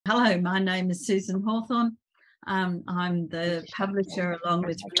Hello, my name is Susan Hawthorne. I'm the publisher, along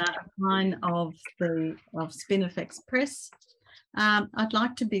with Renata Klein, of Spinifex Press. I'd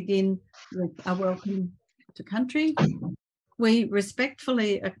like to begin with a welcome to country. We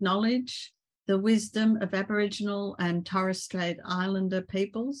respectfully acknowledge the wisdom of Aboriginal and Torres Strait Islander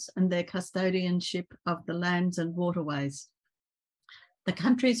peoples and their custodianship of the lands and waterways. The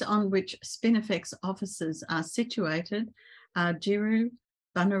countries on which Spinifex offices are situated are Jiru,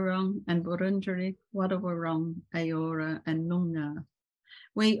 Bunurong and Wurundjeri, Wadawurrung, Eora and Noongar.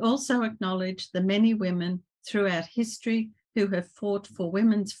 We also acknowledge the many women throughout history who have fought for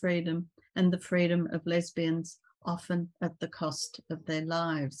women's freedom and the freedom of lesbians, often at the cost of their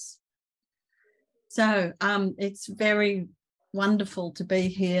lives. So it's very wonderful to be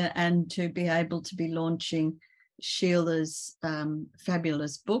here and to be able to be launching Sheila's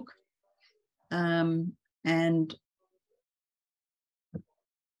fabulous book. And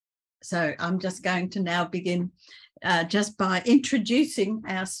so I'm just going to now begin just by introducing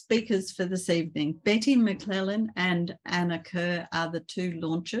our speakers for this evening. Betty McLellan and Anna Kerr are the two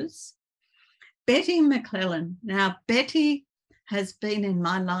launchers. Betty McLellan. Now, Betty has been in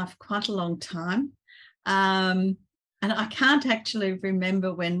my life quite a long time. And I can't actually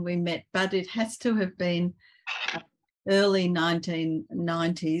remember when we met, but it has to have been early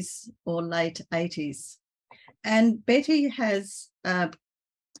 1990s or late 80s. And Betty has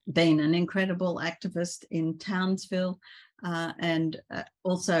been an incredible activist in Townsville and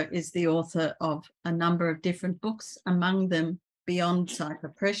also is the author of a number of different books, among them Beyond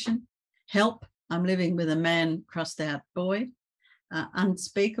Psychoppression, Help, I'm Living with a Man Crossed Out Boy,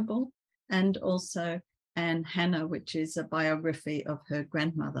 Unspeakable, and also Anne Hannah, which is a biography of her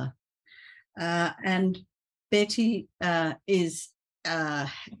grandmother. And Betty used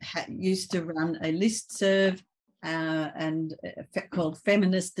to run a listserv and called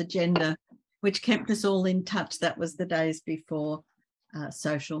Feminist Agenda, which kept us all in touch. That was the days before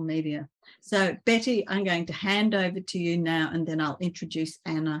social media. So Betty, I'm going to hand over to you now, and then I'll introduce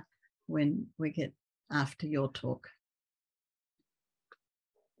Anna when we get after your talk.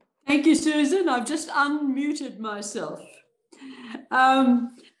 Thank you, Susan. I've just unmuted myself.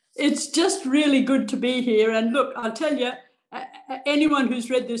 It's just really good to be here. And look, I'll tell you, anyone who's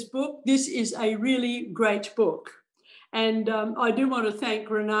read this book, this is a really great book. And I do want to thank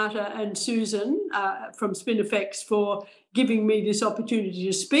Renata and Susan from Spinifex for giving me this opportunity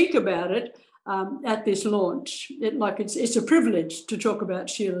to speak about it at this launch. It's a privilege to talk about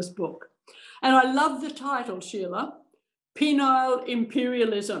Sheila's book. And I love the title, Sheila, Penile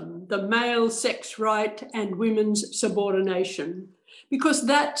Imperialism, the Male Sex Right and Women's Subordination, because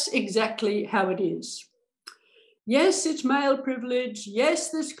that's exactly how it is. Yes, it's male privilege. Yes,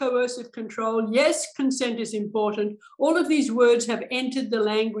 there's coercive control. Yes, consent is important. All of these words have entered the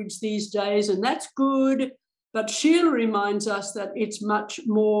language these days, and that's good. But Sheila reminds us that it's much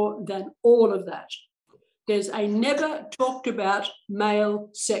more than all of that. There's a never talked about male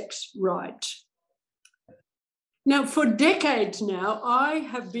sex right. Now, for decades now, I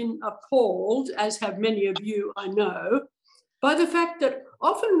have been appalled, as have many of you, I know, by the fact that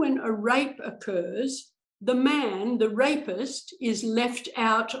often when a rape occurs, the man, the rapist, is left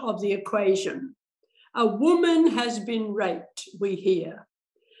out of the equation. A woman has been raped, we hear.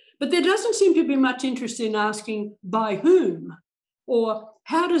 But there doesn't seem to be much interest in asking by whom, or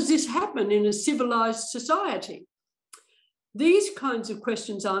how does this happen in a civilized society? These kinds of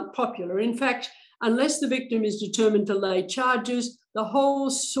questions aren't popular. In fact, unless the victim is determined to lay charges, the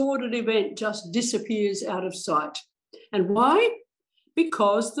whole sordid event just disappears out of sight. And why?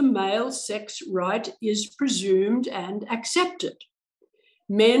 Because the male sex right is presumed and accepted.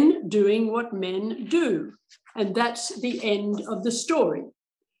 Men doing what men do. And that's the end of the story.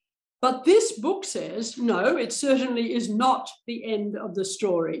 But this book says, no, it certainly is not the end of the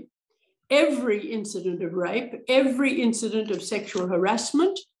story. Every incident of rape, every incident of sexual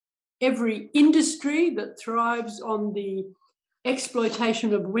harassment, every industry that thrives on the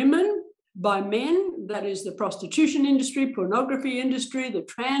exploitation of women by men, that is the prostitution industry, pornography industry, the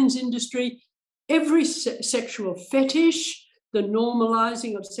trans industry, every sexual fetish, the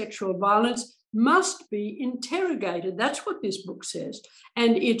normalizing of sexual violence must be interrogated. That's what this book says.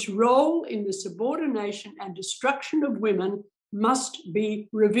 And its role in the subordination and destruction of women must be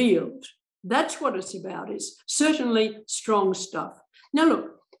revealed. That's what it's about. It's certainly strong stuff. Now,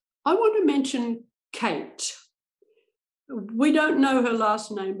 look, I want to mention Kate. We don't know her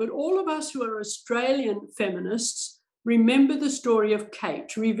last name, but all of us who are Australian feminists remember the story of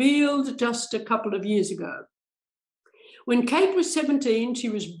Kate, revealed just a couple of years ago. When Kate was 17, she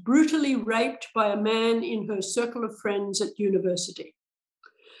was brutally raped by a man in her circle of friends at university.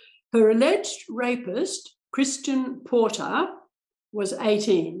 Her alleged rapist, Christian Porter, was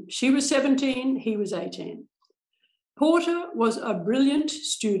 18. She was 17, he was 18. Porter was a brilliant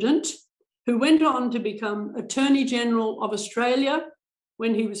student who went on to become Attorney General of Australia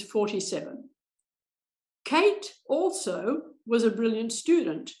when he was 47. Kate also was a brilliant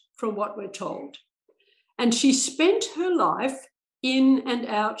student, from what we're told, and she spent her life in and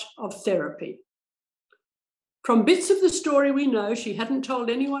out of therapy. From bits of the story we know, she hadn't told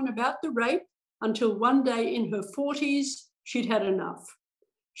anyone about the rape until one day in her 40s, she'd had enough.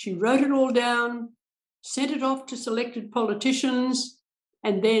 She wrote it all down, sent it off to selected politicians,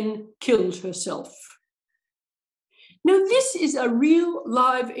 and then killed herself. Now, this is a real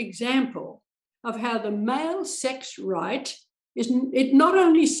live example of how the male sex right it not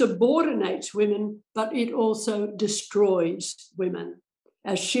only subordinates women, but it also destroys women,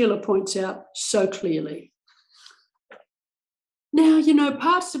 as Sheila points out so clearly. Now, you know,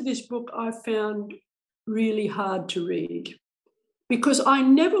 parts of this book I found really hard to read because I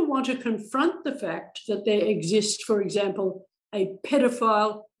never want to confront the fact that there exists, for example, a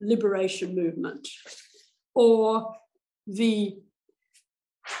pedophile liberation movement, or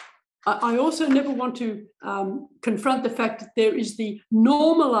I also never want to confront the fact that there is the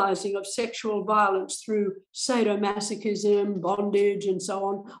normalizing of sexual violence through sadomasochism, bondage, and so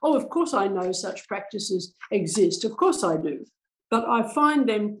on. Oh, of course I know such practices exist. Of course I do. But I find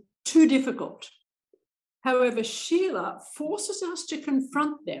them too difficult. However, Sheila forces us to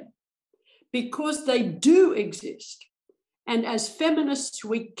confront them because they do exist. And as feminists,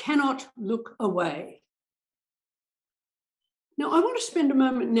 we cannot look away. Now, I want to spend a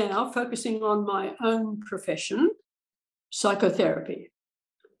moment now focusing on my own profession, psychotherapy,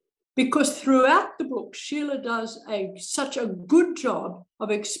 because throughout the book, Sheila does such a good job of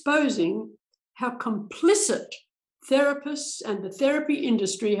exposing how complicit therapists and the therapy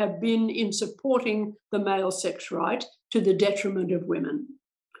industry have been in supporting the male sex right to the detriment of women.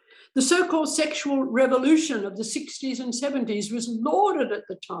 The so-called sexual revolution of the 60s and 70s was lauded at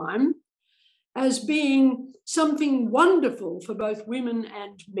the time as being something wonderful for both women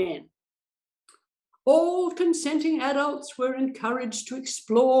and men. All consenting adults were encouraged to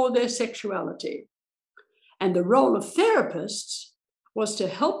explore their sexuality. And the role of therapists was to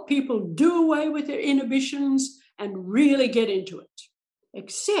help people do away with their inhibitions and really get into it.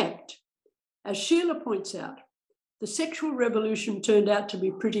 Except, as Sheila points out, the sexual revolution turned out to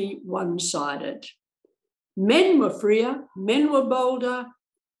be pretty one-sided. Men were freer, men were bolder,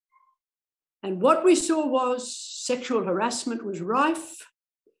 and what we saw was sexual harassment was rife,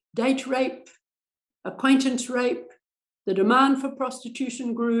 date rape, acquaintance rape, the demand for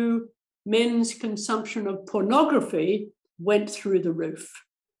prostitution grew, men's consumption of pornography went through the roof.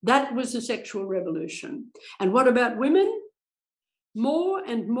 That was the sexual revolution. And what about women? More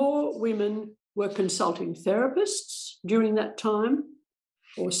and more women were consulting therapists during that time,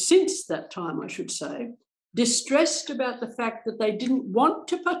 or since that time, I should say, distressed about the fact that they didn't want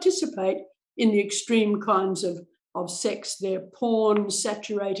to participate in the extreme kinds of sex their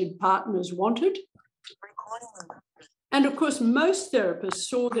porn-saturated partners wanted. And of course, most therapists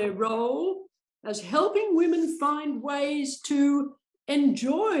saw their role as helping women find ways to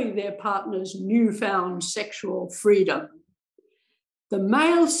enjoy their partner's newfound sexual freedom. The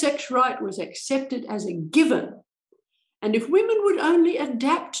male sex right was accepted as a given, and if women would only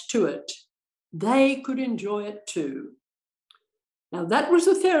adapt to it, they could enjoy it too. Now, that was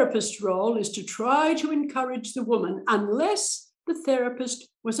the therapist's role, is to try to encourage the woman, unless the therapist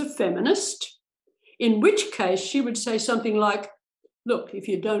was a feminist, in which case she would say something like, look, if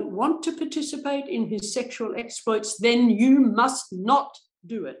you don't want to participate in his sexual exploits, then you must not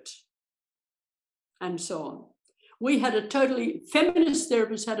do it, and so on. Feminist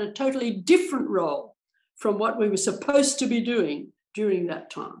therapists had a totally different role from what we were supposed to be doing during that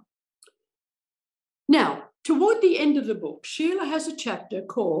time. Now, toward the end of the book, Sheila has a chapter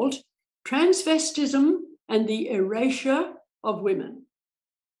called Transvestism and the Erasure of Women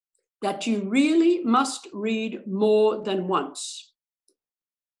that you really must read more than once.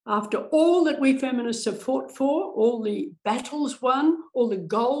 After all that we feminists have fought for, all the battles won, all the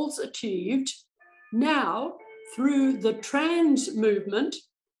goals achieved, now through the trans movement,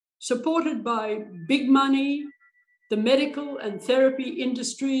 supported by big money, the medical and therapy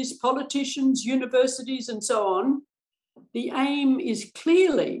industries, politicians, universities, and so on, the aim is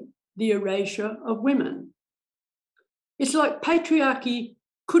clearly the erasure of women. It's like patriarchy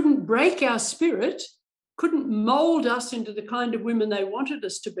couldn't break our spirit, couldn't mold us into the kind of women they wanted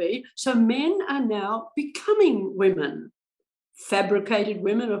us to be, so men are now becoming women. Fabricated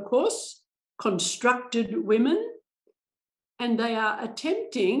women, of course, constructed women, and they are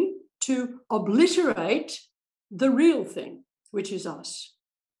attempting to obliterate the real thing, which is us.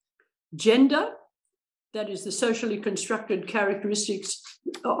 Gender, that is the socially constructed characteristics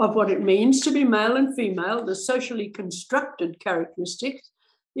of what it means to be male and female, the socially constructed characteristics,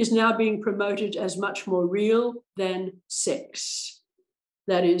 is now being promoted as much more real than sex.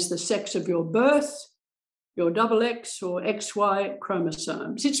 That is the sex of your birth, your XX or XY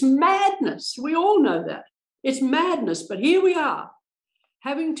chromosomes. It's madness. We all know that. It's madness, but here we are,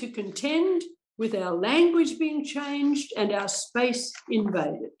 having to contend with our language being changed and our space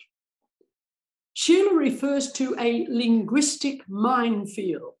invaded. Sheila refers to a linguistic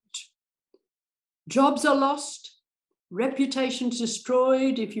minefield. Jobs are lost, reputations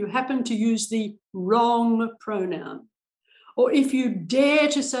destroyed if you happen to use the wrong pronoun, or if you dare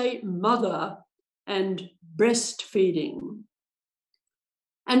to say mother and breastfeeding.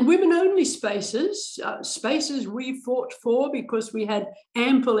 And women-only spaces, spaces we fought for because we had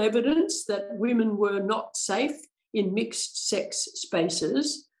ample evidence that women were not safe in mixed-sex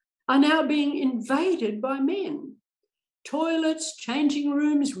spaces, are now being invaded by men. Toilets, changing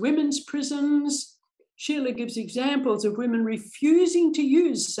rooms, women's prisons. Sheila gives examples of women refusing to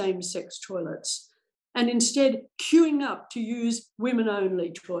use same-sex toilets and instead queuing up to use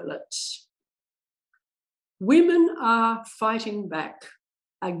women-only toilets. Women are fighting back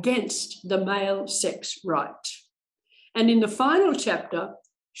against the male sex right. And in the final chapter,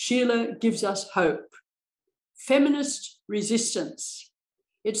 Sheila gives us hope. Feminist resistance.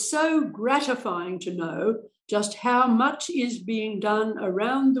 It's so gratifying to know just how much is being done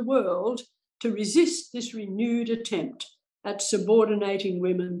around the world to resist this renewed attempt at subordinating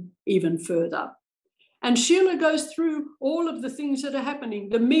women even further. And Sheila goes through all of the things that are happening,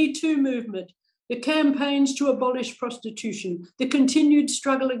 the Me Too movement, the campaigns to abolish prostitution, the continued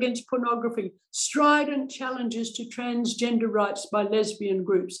struggle against pornography, strident challenges to transgender rights by lesbian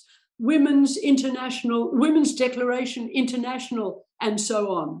groups, Women's Declaration International, and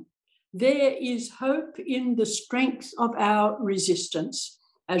so on. There is hope in the strength of our resistance,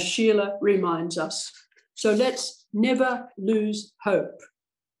 as Sheila reminds us. So let's never lose hope.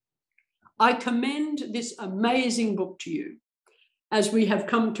 I commend this amazing book to you. As we have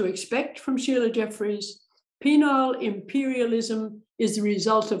come to expect from Sheila Jeffries, Penile Imperialism is the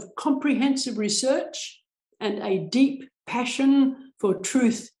result of comprehensive research and a deep passion for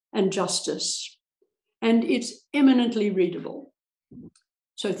truth and justice. And it's eminently readable.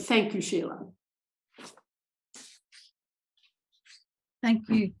 So thank you, Sheila. Thank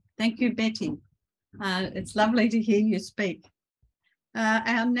you. Thank you, Betty. It's lovely to hear you speak.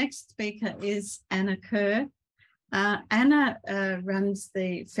 Our next speaker is Anna Kerr. Anna runs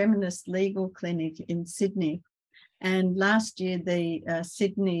the Feminist Legal Clinic in Sydney. And last year, the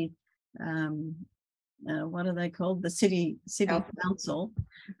Sydney, what are they called? The City Council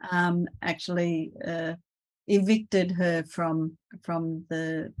actually evicted her from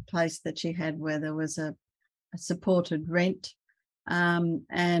the place that she had where there was a supported rent.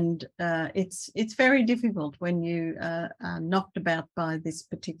 And it's very difficult when you are knocked about by this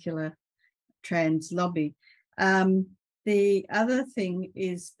particular trans lobby. The other thing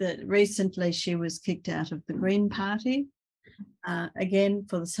is that recently she was kicked out of the Green Party. Again,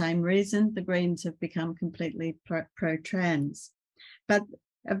 for the same reason, the Greens have become completely pro-trans. But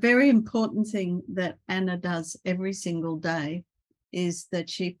a very important thing that Anna does every single day is that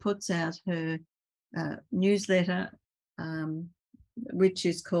she puts out her newsletter, which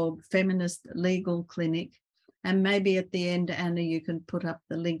is called Feminist Legal Clinic. And maybe at the end, Anna, you can put up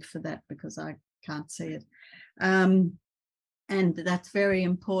the link for that because I can't see it. And that's very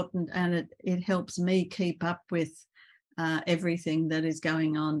important, and it helps me keep up with everything that is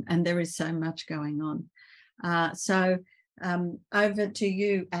going on, and there is so much going on. So over to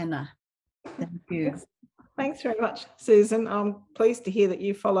you, Anna. Thank you. Thanks very much, Susan. I'm pleased to hear that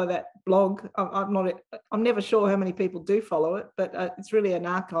you follow that blog. I'm never sure how many people do follow it, but it's really an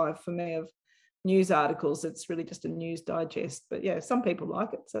archive for me of news articles. It's really just a news digest, but yeah, some people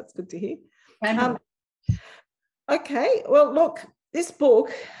like it, so it's good to hear. Okay, well, look, this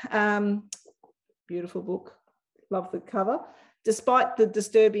book, beautiful book, love the cover. Despite the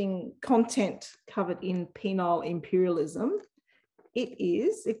disturbing content covered in Penile Imperialism,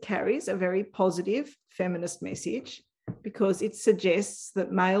 it carries a very positive feminist message because it suggests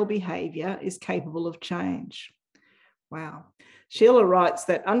that male behaviour is capable of change. Wow. Sheila writes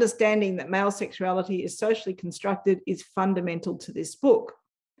that understanding that male sexuality is socially constructed is fundamental to this book.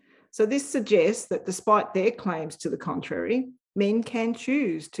 So this suggests that despite their claims to the contrary, men can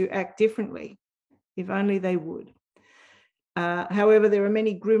choose to act differently, if only they would. However, there are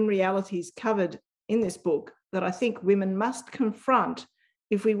many grim realities covered in this book that I think women must confront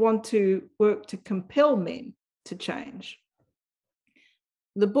if we want to work to compel men to change.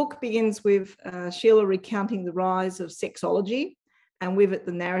 The book begins with Sheila recounting the rise of sexology, and with it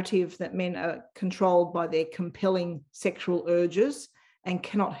the narrative that men are controlled by their compelling sexual urges and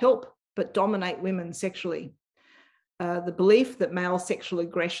cannot help but dominate women sexually. The belief that male sexual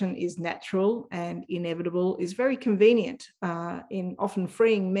aggression is natural and inevitable is very convenient in often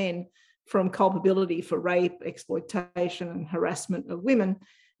freeing men from culpability for rape, exploitation, and harassment of women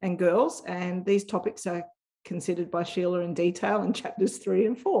and girls. And these topics are considered by Sheila in detail in chapters 3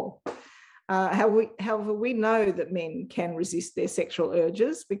 and 4. However, we know that men can resist their sexual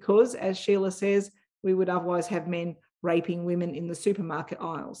urges because, as Sheila says, we would otherwise have men raping women in the supermarket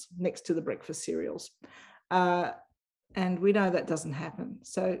aisles next to the breakfast cereals. And we know that doesn't happen.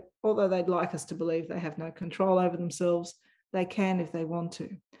 So although they'd like us to believe they have no control over themselves, they can if they want to.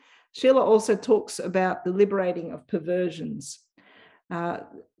 Sheila also talks about the liberating of perversions.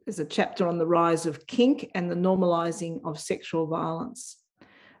 There's a chapter on the rise of kink and the normalizing of sexual violence.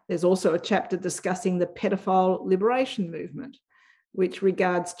 There's also a chapter discussing the pedophile liberation movement, which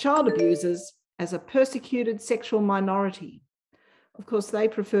regards child abusers as a persecuted sexual minority. Of course, they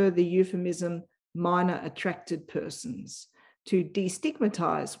prefer the euphemism minor attracted persons to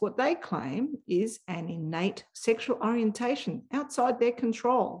destigmatize what they claim is an innate sexual orientation outside their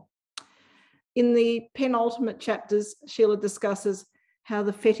control. In the penultimate chapters, Sheila discusses how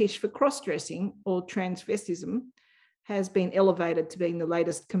the fetish for cross-dressing or transvestism has been elevated to being the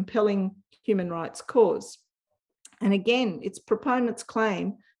latest compelling human rights cause. And again, its proponents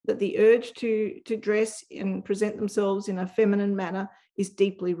claim that the urge to dress and present themselves in a feminine manner is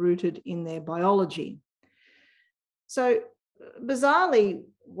deeply rooted in their biology. So bizarrely,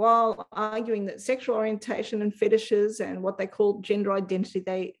 while arguing that sexual orientation and fetishes and what they call gender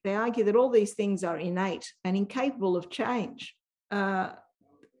identity, they argue that all these things are innate and incapable of change.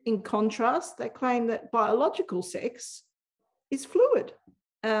 In contrast, they claim that biological sex is fluid,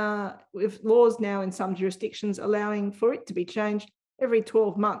 with laws now in some jurisdictions allowing for it to be changed every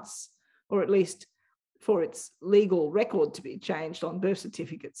 12 months, or at least for its legal record to be changed on birth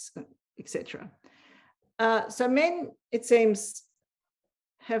certificates, etc. So men, it seems,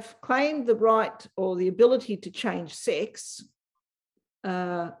 have claimed the right or the ability to change sex,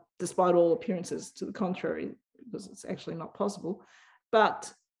 despite all appearances to the contrary, because it's actually not possible.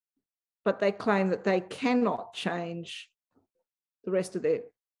 But they claim that they cannot change the rest of their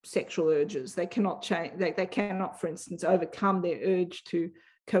sexual urges. They cannot change. They cannot, for instance, overcome their urge to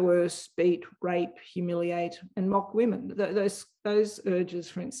coerce, beat, rape, humiliate, and mock women. Those urges,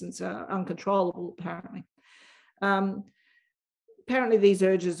 for instance, are uncontrollable. Apparently, these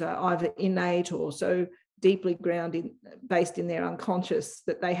urges are either innate or so deeply based in their unconscious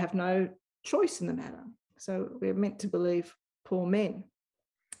that they have no choice in the matter. So we're meant to believe poor men.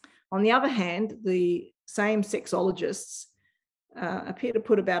 On the other hand, the same sexologists appear to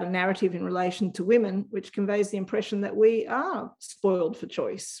put about a narrative in relation to women, which conveys the impression that we are spoiled for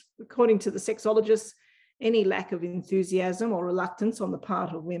choice. According to the sexologists, any lack of enthusiasm or reluctance on the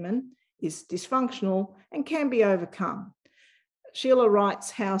part of women is dysfunctional and can be overcome. Sheila writes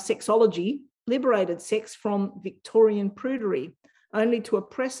how sexology liberated sex from Victorian prudery, only to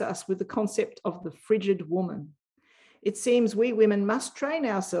oppress us with the concept of the frigid woman. It seems we women must train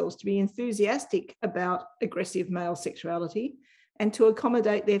ourselves to be enthusiastic about aggressive male sexuality and to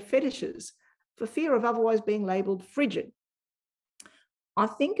accommodate their fetishes for fear of otherwise being labelled frigid. I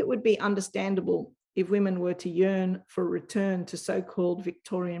think it would be understandable if women were to yearn for a return to so-called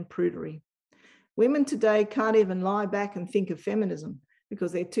Victorian prudery. Women today can't even lie back and think of feminism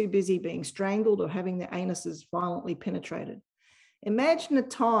because they're too busy being strangled or having their anuses violently penetrated. Imagine a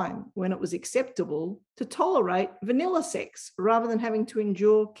time when it was acceptable to tolerate vanilla sex rather than having to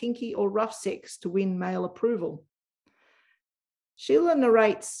endure kinky or rough sex to win male approval. Sheila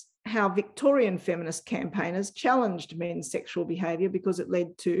narrates how Victorian feminist campaigners challenged men's sexual behaviour because it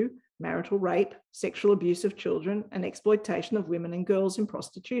led to marital rape, sexual abuse of children, and exploitation of women and girls in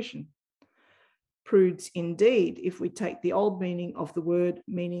prostitution. Prudes indeed, if we take the old meaning of the word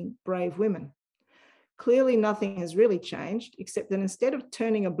meaning brave women. Clearly, nothing has really changed, except that instead of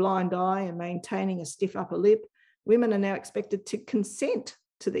turning a blind eye and maintaining a stiff upper lip, women are now expected to consent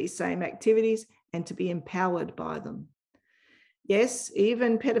to these same activities and to be empowered by them. Yes,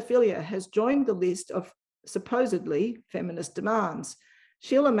 even pedophilia has joined the list of supposedly feminist demands.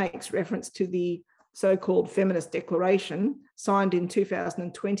 Sheila makes reference to the so-called Feminist Declaration, signed in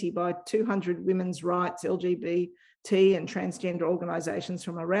 2020 by 200 women's rights, LGBT and transgender organisations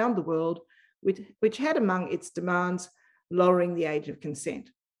from around the world, which had among its demands lowering the age of consent.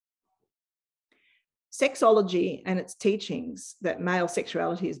 Sexology and its teachings that male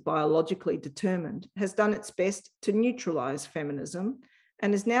sexuality is biologically determined has done its best to neutralise feminism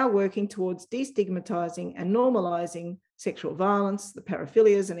and is now working towards destigmatising and normalising sexual violence, the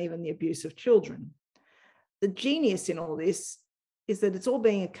paraphilias, and even the abuse of children. The genius in all this is that it's all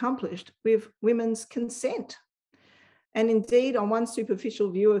being accomplished with women's consent. And indeed, on one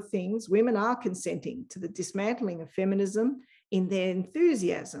superficial view of things, women are consenting to the dismantling of feminism in their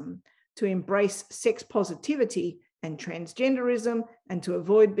enthusiasm to embrace sex positivity and transgenderism and to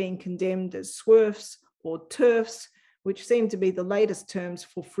avoid being condemned as swerfs or TERFs, which seem to be the latest terms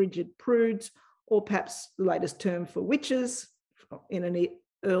for frigid prudes, or perhaps the latest term for witches in an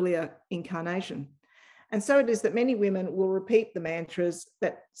earlier incarnation. And so it is that many women will repeat the mantras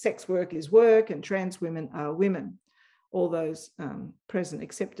that sex work is work and trans women are women, all those present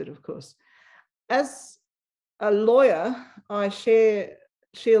accepted, of course. As a lawyer, I share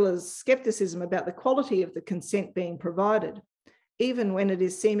Sheila's skepticism about the quality of the consent being provided, even when it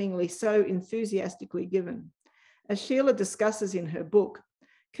is seemingly so enthusiastically given. As Sheila discusses in her book,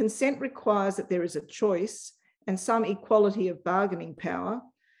 consent requires that there is a choice and some equality of bargaining power.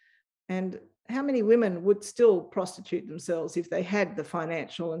 And how many women would still prostitute themselves if they had the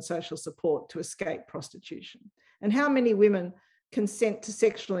financial and social support to escape prostitution? And how many women consent to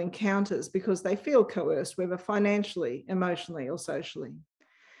sexual encounters because they feel coerced, whether financially, emotionally, or socially?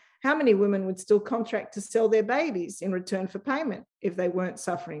 How many women would still contract to sell their babies in return for payment if they weren't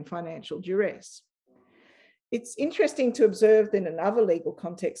suffering financial duress? It's interesting to observe that in other legal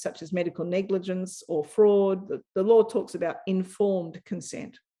contexts, such as medical negligence or fraud, the law talks about informed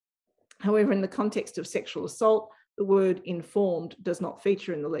consent. However, in the context of sexual assault, the word informed does not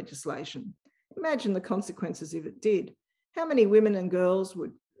feature in the legislation. Imagine the consequences if it did. How many women and girls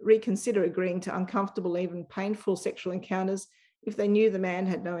would reconsider agreeing to uncomfortable, even painful sexual encounters if they knew the man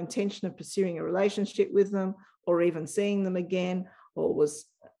had no intention of pursuing a relationship with them or even seeing them again, or was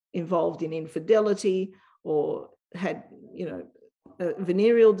involved in infidelity, or had,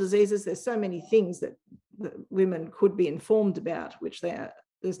 venereal diseases? There's so many things that women could be informed about, which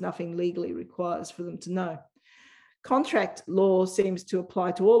there's nothing legally requires for them to know. Contract law seems to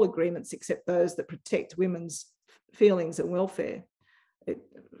apply to all agreements except those that protect women's feelings and welfare.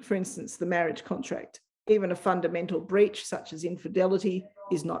 For instance, the marriage contract. Even a fundamental breach such as infidelity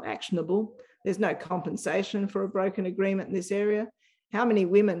is not actionable. There's no compensation for a broken agreement in this area. How many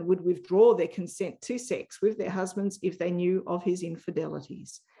women would withdraw their consent to sex with their husbands if they knew of his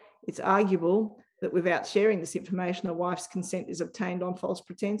infidelities? It's arguable that without sharing this information, a wife's consent is obtained on false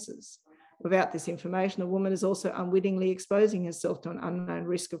pretenses. Without this information, a woman is also unwittingly exposing herself to an unknown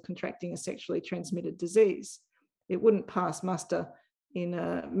risk of contracting a sexually transmitted disease. It wouldn't pass muster in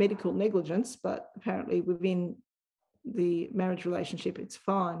medical negligence, but apparently within the marriage relationship, it's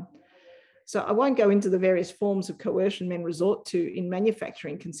fine. So I won't go into the various forms of coercion men resort to in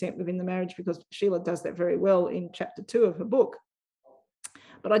manufacturing consent within the marriage, because Sheila does that very well in chapter 2 of her book.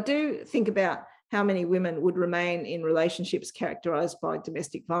 But I do think about how many women would remain in relationships characterised by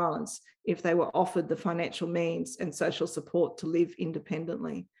domestic violence if they were offered the financial means and social support to live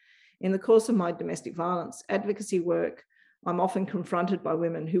independently. In the course of my domestic violence advocacy work, I'm often confronted by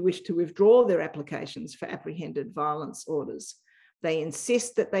women who wish to withdraw their applications for apprehended violence orders. They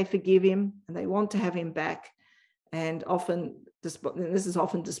insist that they forgive him and they want to have him back. And this is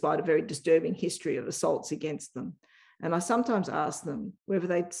often despite a very disturbing history of assaults against them. And I sometimes ask them whether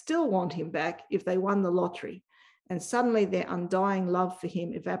they'd still want him back if they won the lottery. And suddenly their undying love for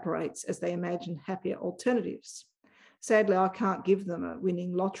him evaporates as they imagine happier alternatives. Sadly, I can't give them a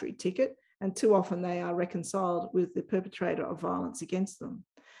winning lottery ticket, and too often they are reconciled with the perpetrator of violence against them.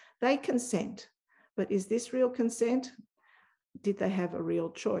 They consent, but is this real consent? Did they have a real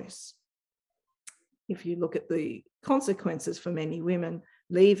choice? If you look at the consequences for many women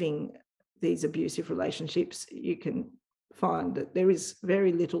leaving these abusive relationships, you can find that there is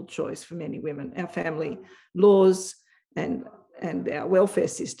very little choice for many women. Our family laws and our welfare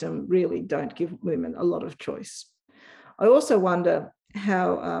system really don't give women a lot of choice. I also wonder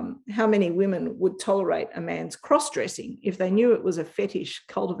how many women would tolerate a man's cross-dressing if they knew it was a fetish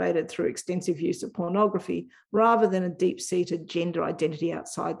cultivated through extensive use of pornography rather than a deep-seated gender identity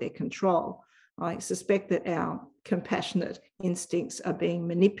outside their control. I suspect that our compassionate instincts are being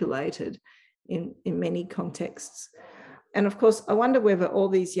manipulated in many contexts. And of course, I wonder whether all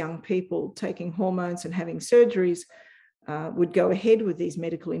these young people taking hormones and having surgeries would go ahead with these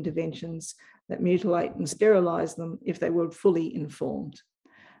medical interventions that mutilate and sterilise them if they were fully informed.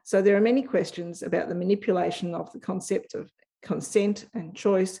 So there are many questions about the manipulation of the concept of consent and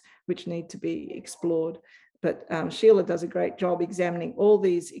choice which need to be explored. But Sheila does a great job examining all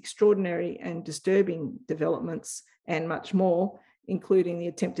these extraordinary and disturbing developments and much more, including the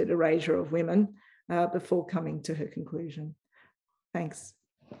attempted erasure of women, before coming to her conclusion. Thanks.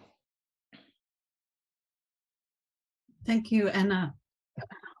 Thank you, Anna.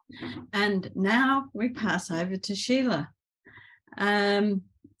 And now we pass over to Sheila.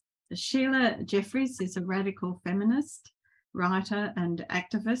 Sheila Jeffries is a radical feminist, writer and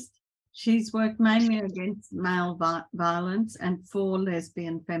activist. She's worked mainly against male violence and for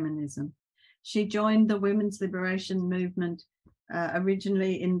lesbian feminism. She joined the women's liberation movement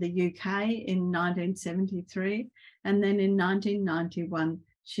originally in the UK in 1973, and then in 1991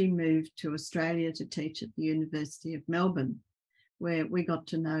 she moved to Australia to teach at the University of Melbourne, where we got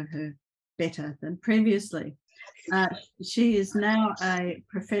to know her better than previously. She is now a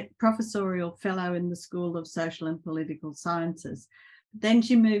professorial fellow in the School of Social and Political Sciences. Then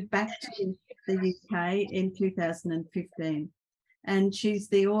she moved back to the UK in 2015, and she's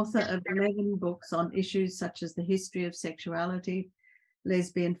the author of 11 books on issues such as the history of sexuality,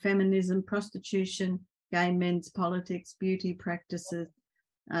 lesbian feminism, prostitution, gay men's politics, beauty practices,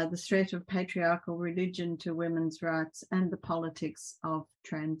 the threat of patriarchal religion to women's rights, and the politics of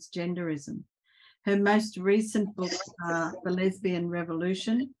transgenderism. Her most recent books are The Lesbian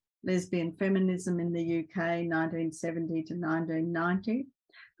Revolution, Lesbian Feminism in the UK, 1970 to 1990,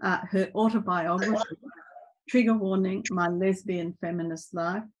 her autobiography, Trigger Warning, My Lesbian Feminist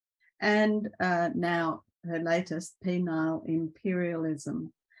Life, and now her latest, Penile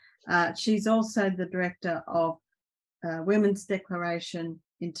Imperialism. She's also the director of Women's Declaration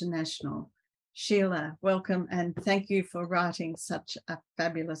International. Sheila, welcome, and thank you for writing such a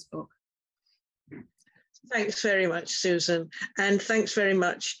fabulous book. Thanks very much, Susan. And thanks very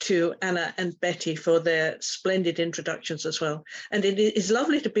much to Anna and Betty for their splendid introductions as well. And it is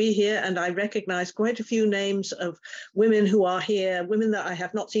lovely to be here. And I recognize quite a few names of women who are here, women that I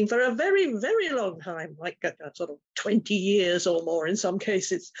have not seen for a very, very long time, like sort of 20 years or more in some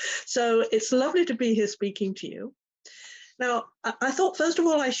cases. So it's lovely to be here speaking to you. Now, I thought, first of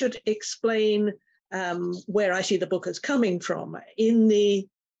all, I should explain where I see the book as coming from. In the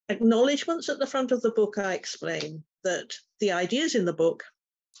acknowledgements at the front of the book, I explain that the ideas in the book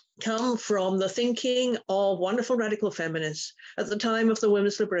come from the thinking of wonderful radical feminists at the time of the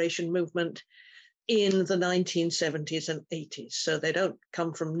women's liberation movement in the 1970s and 80s. So they don't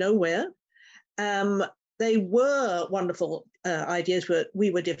come from nowhere. They were wonderful ideas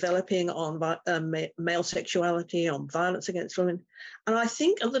we were developing on male sexuality, on violence against women. And I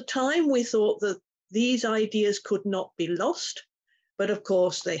think at the time we thought that these ideas could not be lost. But of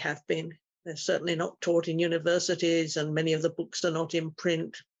course, they have been. They're certainly not taught in universities, and many of the books are not in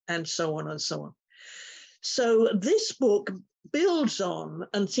print, and so on and so on. So this book builds on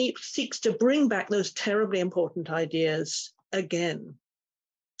and seeks to bring back those terribly important ideas again.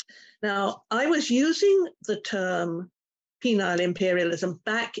 Now, I was using the term penile imperialism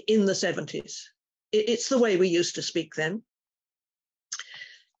back in the 70s. It's the way we used to speak then.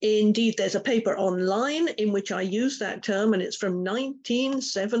 Indeed, there's a paper online in which I use that term, and it's from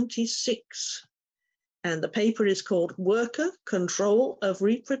 1976. And the paper is called Worker Control of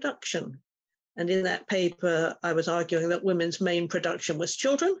Reproduction. And in that paper, I was arguing that women's main production was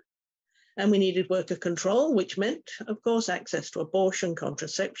children, and we needed worker control, which meant, of course, access to abortion,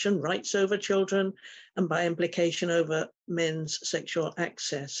 contraception, rights over children, and by implication over men's sexual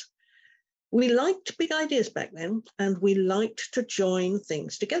access. We liked big ideas back then, and we liked to join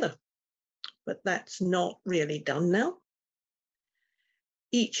things together, but that's not really done now.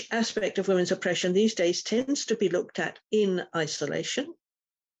 Each aspect of women's oppression these days tends to be looked at in isolation.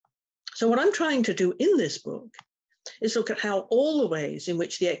 So what I'm trying to do in this book is look at how all the ways in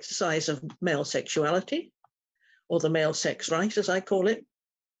which the exercise of male sexuality, or the male sex right, as I call it,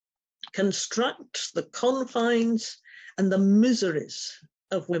 constructs the confines and the miseries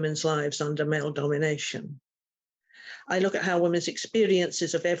of women's lives under male domination. I look at how women's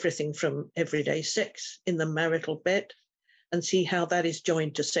experiences of everything from everyday sex in the marital bed and see how that is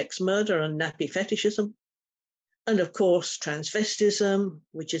joined to sex murder and nappy fetishism. And of course, transvestism,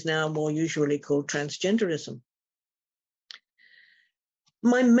 which is now more usually called transgenderism.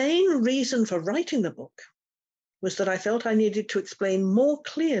 My main reason for writing the book was that I felt I needed to explain more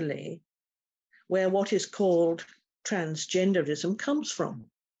clearly where what is called transgenderism comes from.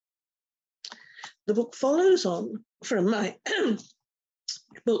 The book follows on from my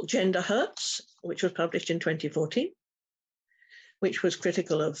book Gender Hurts, which was published in 2014, which was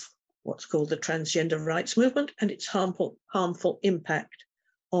critical of what's called the transgender rights movement and its harmful impact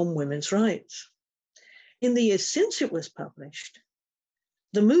on women's rights. In the years since it was published,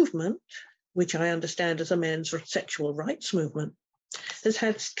 the movement which I understand as a men's sexual rights movement, has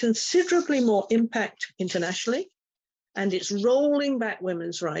had considerably more impact internationally, and it's rolling back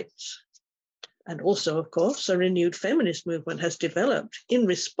women's rights. And also, of course, a renewed feminist movement has developed in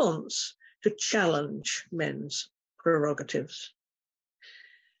response to challenge men's prerogatives.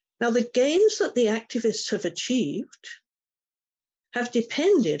 Now, the gains that the activists have achieved have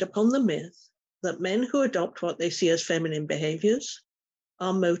depended upon the myth that men who adopt what they see as feminine behaviors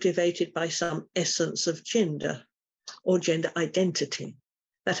are motivated by some essence of gender or gender identity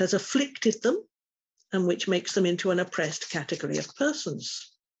that has afflicted them and which makes them into an oppressed category of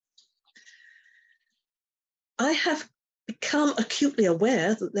persons. I have become acutely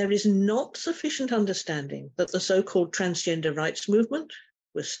aware that there is not sufficient understanding that the so-called transgender rights movement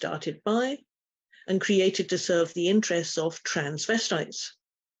was started by and created to serve the interests of transvestites,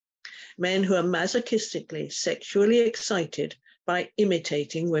 men who are masochistically sexually excited by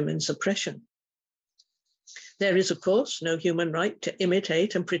imitating women's oppression. There is, of course, no human right to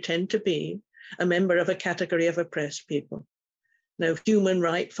imitate and pretend to be a member of a category of oppressed people. No human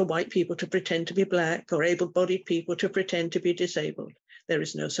right for white people to pretend to be black or able-bodied people to pretend to be disabled. There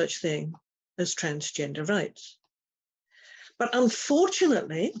is no such thing as transgender rights. But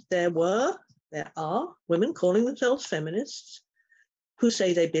unfortunately, there are women calling themselves feminists who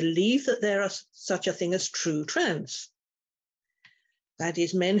say they believe that there is such a thing as true trans. That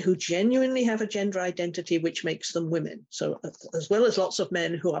is, men who genuinely have a gender identity which makes them women. So as well as lots of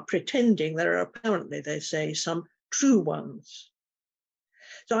men who are pretending, there are apparently, they say, some true ones.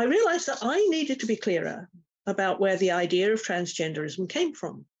 So I realized that I needed to be clearer about where the idea of transgenderism came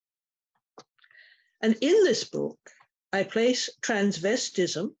from. And in this book, I place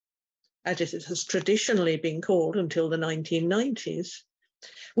transvestism, as it has traditionally been called until the 1990s,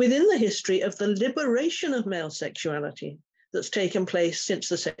 within the history of the liberation of male sexuality that's taken place since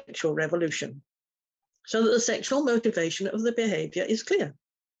the sexual revolution, so that the sexual motivation of the behavior is clear.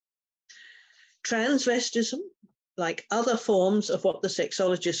 Transvestism, like other forms of what the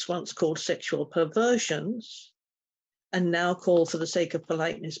sexologists once called sexual perversions, and now call, for the sake of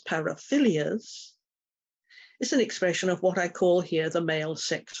politeness, paraphilias, is an expression of what I call here the male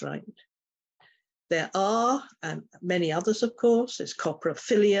sex right. There are, and many others, of course, there's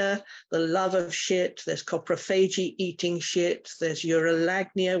coprophilia, the love of shit, there's coprophagy, eating shit, there's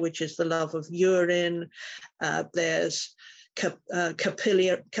urolagnia, which is the love of urine, there's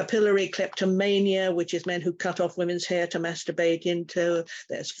capillary kleptomania, which is men who cut off women's hair to masturbate into,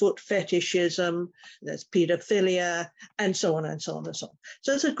 there's foot fetishism, there's pedophilia, and so on and so on and so on.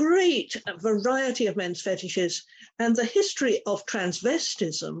 So it's a great variety of men's fetishes, and the history of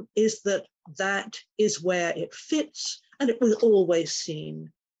transvestism is that that is where it fits, and it was always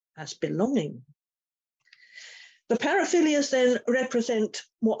seen as belonging. The paraphilias then represent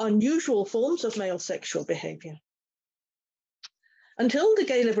more unusual forms of male sexual behavior. Until the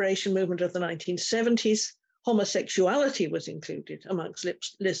gay liberation movement of the 1970s, homosexuality was included amongst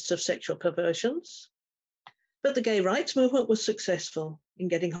lists of sexual perversions. But the gay rights movement was successful in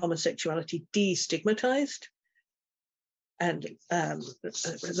getting homosexuality destigmatized, and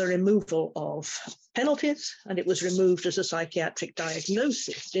the removal of penalties, and it was removed as a psychiatric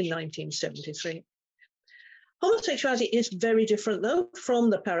diagnosis in 1973. Homosexuality is very different, though, from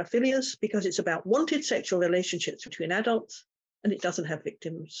the paraphilias because it's about wanted sexual relationships between adults, and it doesn't have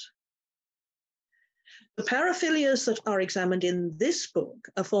victims. The paraphilias that are examined in this book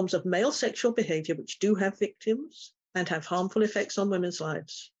are forms of male sexual behavior which do have victims and have harmful effects on women's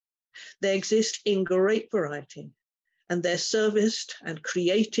lives. They exist in great variety, and they're serviced and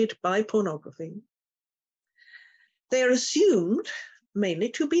created by pornography. They are assumed mainly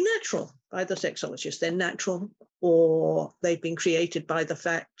to be natural by the sexologists. They're natural, or they've been created by the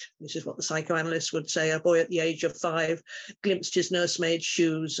fact, this is what the psychoanalysts would say, a boy at the age of 5 glimpsed his nursemaid's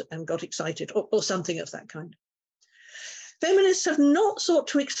shoes and got excited, or something of that kind. Feminists have not sought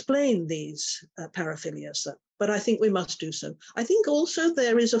to explain these paraphilias, but I think we must do so. I think also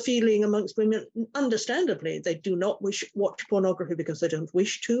there is a feeling amongst women, understandably, they do not watch pornography because they don't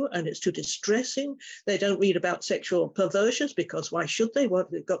wish to, and it's too distressing. They don't read about sexual perversions because why should they? What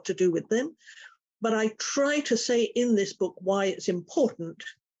have it got to do with them? But I try to say in this book why it's important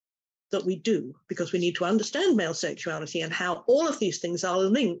that we do, because we need to understand male sexuality and how all of these things are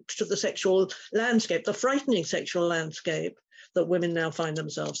linked to the sexual landscape, the frightening sexual landscape that women now find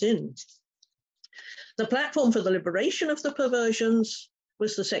themselves in. The platform for the liberation of the perversions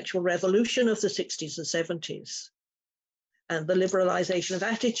was the sexual revolution of the 60s and 70s. And the liberalization of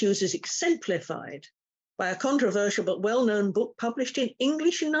attitudes is exemplified by a controversial but well-known book published in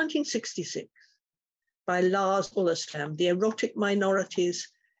English in 1966 by Lars Ullerstam, The Erotic Minorities,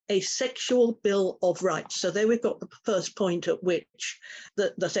 a sexual bill of rights. So there we've got the first point at which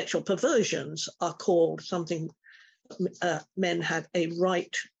the sexual perversions are called something men had a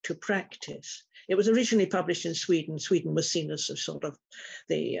right to practice. It was originally published in Sweden. Sweden was seen as a sort of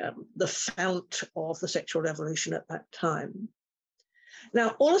the fount of the sexual revolution at that time.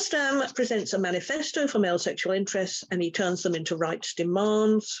 Now, Ollestam presents a manifesto for male sexual interests, and he turns them into rights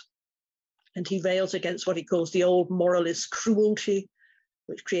demands, and he rails against what he calls the old moralist cruelty,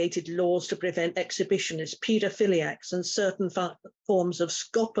 which created laws to prevent exhibitionists, paedophiliacs, and certain forms of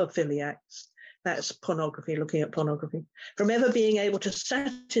scopophiliacs, that's pornography, looking at pornography, from ever being able to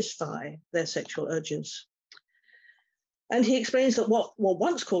satisfy their sexual urges. And he explains that what were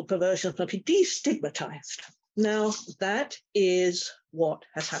once called perversions must be destigmatized. Now, that is what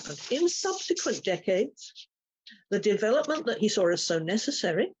has happened. In subsequent decades, the development that he saw as so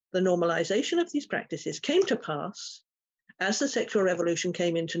necessary, the normalization of these practices, came to pass as the sexual revolution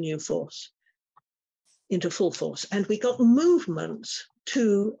came into full force. And we got movements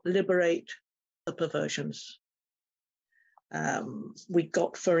to liberate the perversions. We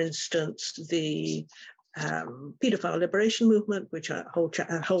got, for instance, the paedophile liberation movement, which a whole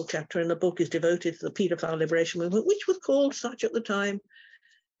chapter in the book is devoted to the paedophile liberation movement, which was called such at the time,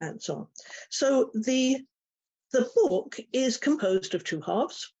 and so on. So the book is composed of two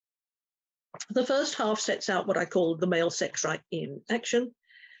halves. The first half sets out what I call the male sex right in action,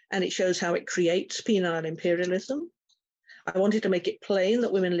 and it shows how it creates penile imperialism. I wanted to make it plain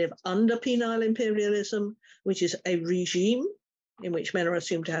that women live under penile imperialism, which is a regime in which men are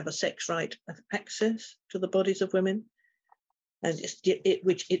assumed to have a sex right of access to the bodies of women, and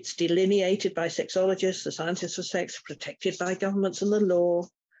it's delineated by sexologists, the scientists of sex, protected by governments and the law,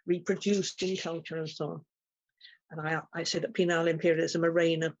 reproduced in culture and so on. And I said that penile imperialism, a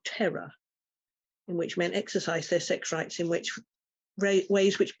reign of terror, in which men exercise their sex rights in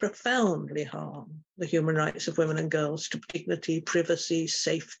ways which profoundly harm the human rights of women and girls to dignity, privacy,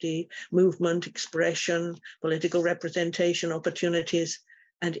 safety, movement, expression, political representation, opportunities,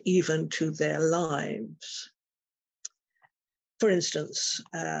 and even to their lives. For instance,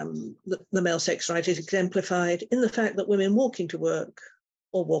 the male sex right is exemplified in the fact that women walking to work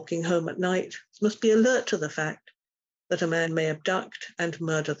or walking home at night must be alert to the fact that a man may abduct and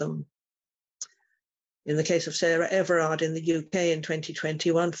murder them. In the case of Sarah Everard in the UK in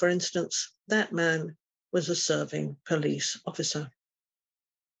 2021, for instance, that man was a serving police officer.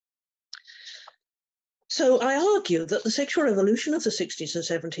 So I argue that the sexual revolution of the 60s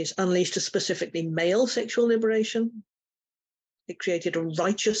and 70s unleashed a specifically male sexual liberation. It created a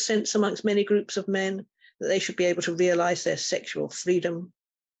righteous sense amongst many groups of men that they should be able to realize their sexual freedom,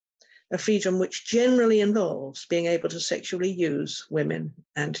 a freedom which generally involves being able to sexually use women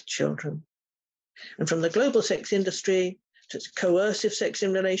and children. And from the global sex industry to coercive sex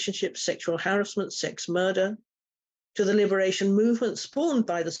in relationships, sexual harassment, sex murder, to the liberation movement spawned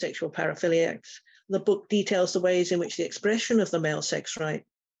by the sexual paraphiliacs, the book details the ways in which the expression of the male sex right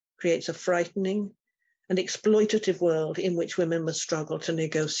creates a frightening and exploitative world in which women must struggle to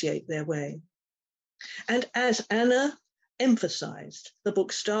negotiate their way. And as Anna emphasized, the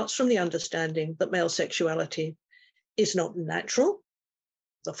book starts from the understanding that male sexuality is not natural.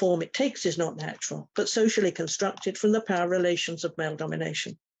 The form it takes is not natural, but socially constructed from the power relations of male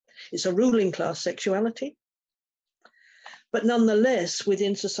domination. It's a ruling class sexuality, but nonetheless,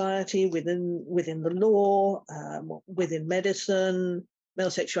 within society, within the law, within medicine, male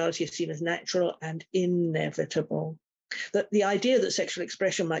sexuality is seen as natural and inevitable. That the idea that sexual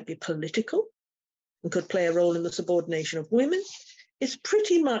expression might be political and could play a role in the subordination of women is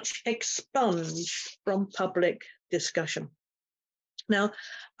pretty much expunged from public discussion. Now,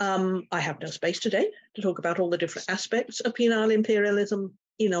 I have no space today to talk about all the different aspects of penile imperialism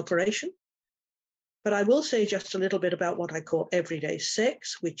in operation, but I will say just a little bit about what I call everyday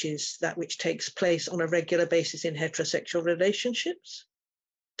sex, which is that which takes place on a regular basis in heterosexual relationships.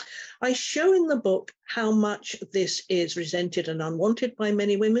 I show in the book how much this is resented and unwanted by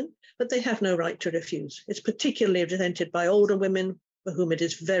many women, but they have no right to refuse. It's particularly resented by older women for whom it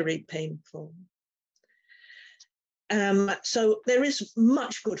is very painful. So there is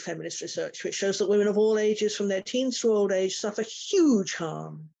much good feminist research which shows that women of all ages, from their teens to old age, suffer huge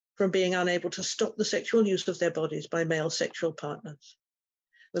harm from being unable to stop the sexual use of their bodies by male sexual partners.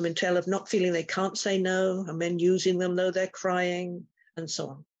 Women tell of not feeling they can't say no, and men using them though they're crying, and so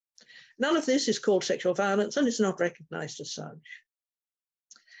on. None of this is called sexual violence, and it's not recognized as such.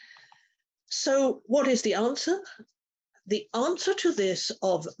 So what is the answer? The answer to this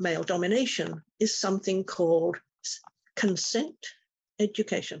of male domination is something called consent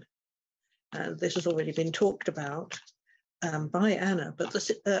education. And this has already been talked about. by Anna. But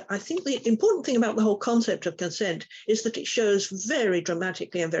I think the important thing about the whole concept of consent is that it shows very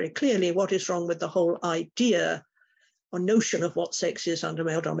dramatically and very clearly what is wrong with the whole idea or notion of what sex is under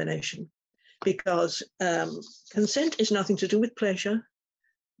male domination. Because consent is nothing to do with pleasure.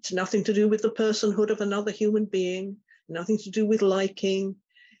 It's nothing to do with the personhood of another human being, nothing to do with liking,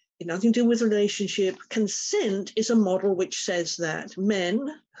 nothing to do with relationship. Consent is a model which says that men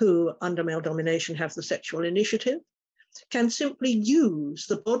who, under male domination, have the sexual initiative can simply use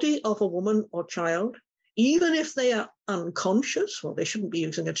the body of a woman or child, even if they are unconscious. Well, they shouldn't be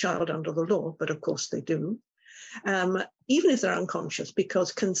using a child under the law, but of course they do. Even if they're unconscious,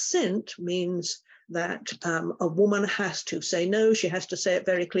 because consent means that a woman has to say no. She has to say it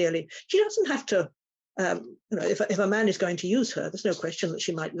very clearly. She doesn't have to, if a man is going to use her, there's no question that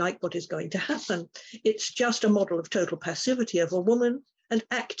she might like what is going to happen. It's just a model of total passivity of a woman and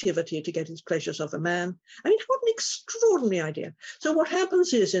activity to get his pleasures of a man. I mean, what an extraordinary idea. So what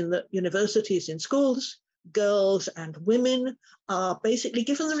happens is in the universities, in schools, girls and women are basically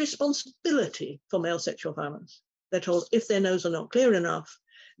given the responsibility for male sexual violence. They're told if their no's are not clear enough,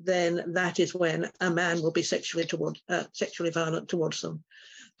 then that is when a man will be sexually violent towards them.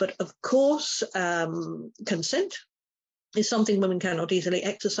 But of course, consent is something women cannot easily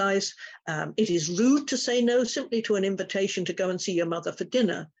exercise. It is rude to say no simply to an invitation to go and see your mother for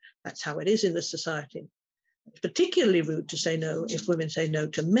dinner. That's how it is in this society. It's particularly rude to say no if women say no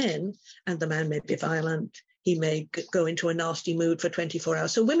to men, and the man may be violent. He may go into a nasty mood for 24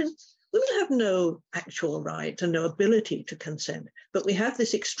 hours. So women have no actual right and no ability to consent. But we have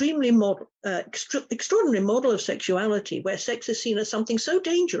this extraordinary model of sexuality where sex is seen as something so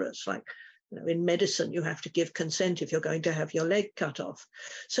dangerous, like in medicine, you have to give consent if you're going to have your leg cut off.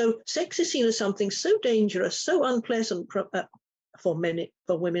 So sex is seen as something so dangerous, so unpleasant for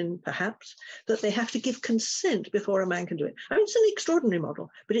women, perhaps, that they have to give consent before a man can do it. I mean, it's an extraordinary model,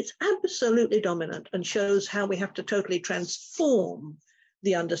 but it's absolutely dominant and shows how we have to totally transform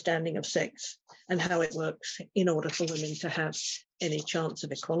the understanding of sex and how it works in order for women to have any chance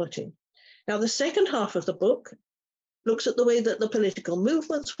of equality. Now, the second half of the book looks at the way that the political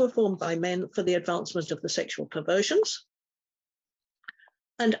movements were formed by men for the advancement of the sexual perversions.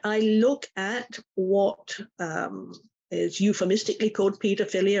 And I look at what is euphemistically called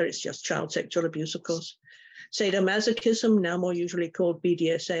paedophilia. It's just child sexual abuse, of course. Sadomasochism, now more usually called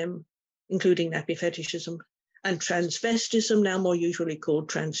BDSM, including nappy fetishism, and transvestism, now more usually called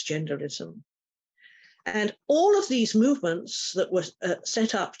transgenderism. And all of these movements that were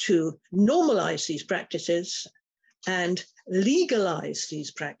set up to normalize these practices and legalize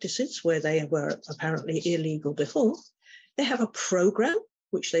these practices where they were apparently illegal before, they have a program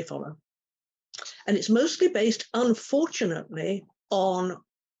which they follow. And it's mostly based, unfortunately, on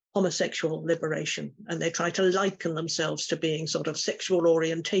homosexual liberation. And they try to liken themselves to being sort of sexual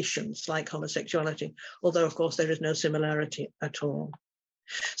orientations like homosexuality, although, of course, there is no similarity at all.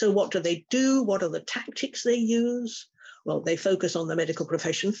 So what do? What are the tactics they use? Well, they focus on the medical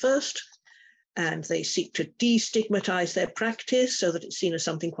profession first, and they seek to destigmatize their practice so that it's seen as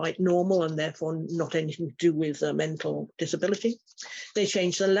something quite normal and therefore not anything to do with mental disability. They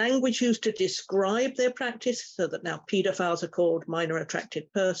change the language used to describe their practice so that now paedophiles are called minor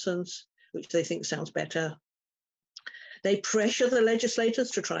attracted persons, which they think sounds better. They pressure the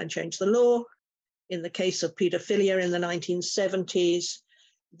legislators to try and change the law. In the case of paedophilia in the 1970s,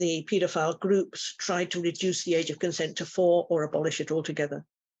 the paedophile groups tried to reduce the age of consent to 4 or abolish it altogether.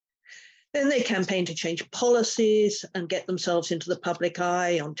 Then they campaign to change policies and get themselves into the public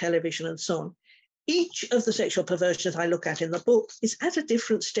eye on television and so on. Each of the sexual perversions I look at in the book is at a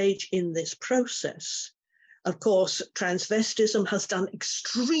different stage in this process. Of course, transvestism has done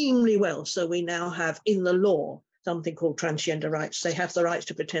extremely well. So we now have in the law something called transgender rights. They have the rights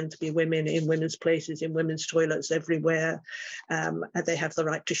to pretend to be women in women's places, in women's toilets, everywhere. And they have the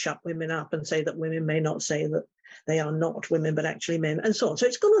right to shut women up and say that women may not say that they are not women, but actually men, and so on. So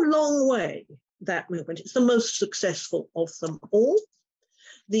it's gone a long way, that movement. It's the most successful of them all.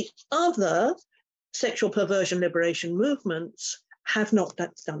 The other sexual perversion liberation movements have not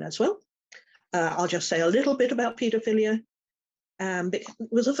done as well. I'll just say a little bit about paedophilia. It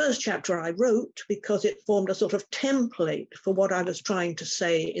was the first chapter I wrote because it formed a sort of template for what I was trying to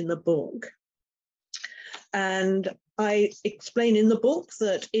say in the book. And I explain in the book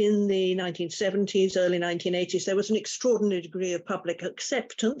that in the 1970s, early 1980s, there was an extraordinary degree of public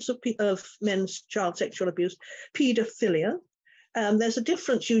acceptance of men's child sexual abuse, paedophilia. There's a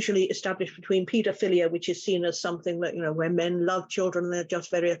difference usually established between paedophilia, which is seen as something that, where men love children and they're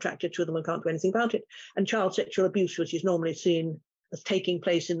just very attracted to them and can't do anything about it, and child sexual abuse, which is normally seen as taking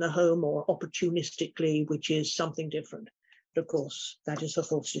place in the home or opportunistically, which is something different. Of course, that is a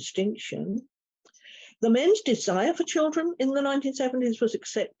false distinction. The men's desire for children in the 1970s was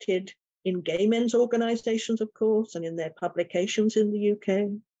accepted in gay men's organisations, of course, and in their publications in the UK.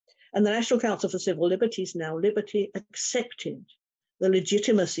 And the National Council for Civil Liberties, now Liberty, accepted the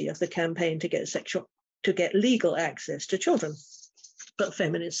legitimacy of the campaign to get legal access to children. But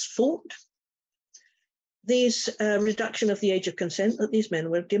feminists fought this reduction of the age of consent that these men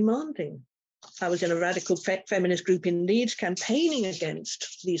were demanding. I was in a radical feminist group in Leeds campaigning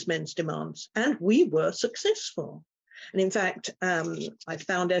against these men's demands, and we were successful. And in fact, I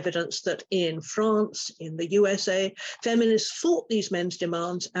found evidence that in France, in the USA, feminists fought these men's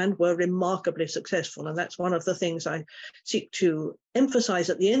demands and were remarkably successful. And that's one of the things I seek to emphasize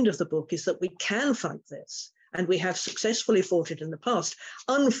at the end of the book, is that we can fight this, and we have successfully fought it in the past.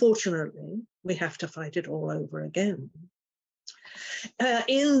 Unfortunately, we have to fight it all over again.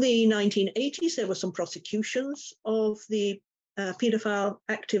 In the 1980s, there were some prosecutions of the paedophile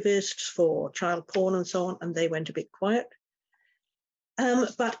activists for child porn and so on, and they went a bit quiet.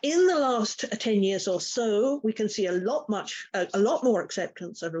 But in the last 10 years or so, we can see a lot more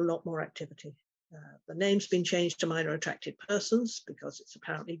acceptance and a lot more activity. The name's been changed to minor attracted persons because it's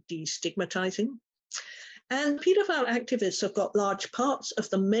apparently destigmatizing. And paedophile activists have got large parts of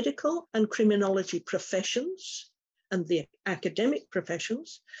the medical and criminology professions and the academic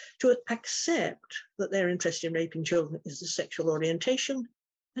professions to accept that their interest in raping children is a sexual orientation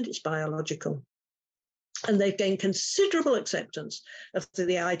and it's biological. And they've gained considerable acceptance of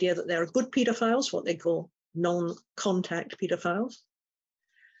the idea that there are good paedophiles, what they call non-contact paedophiles.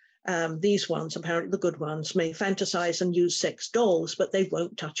 These ones, apparently the good ones, may fantasize and use sex dolls, but they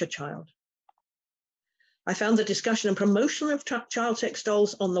won't touch a child. I found the discussion and promotion of child sex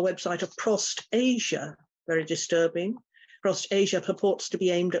dolls on the website of Prost Asia very disturbing. Prost Asia purports to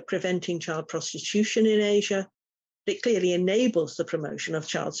be aimed at preventing child prostitution in Asia. It clearly enables the promotion of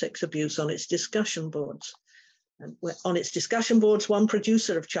child sex abuse on its discussion boards. And on its discussion boards, one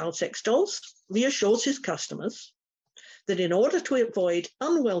producer of child sex dolls reassures his customers that in order to avoid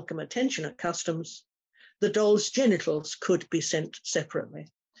unwelcome attention at customs, the doll's genitals could be sent separately.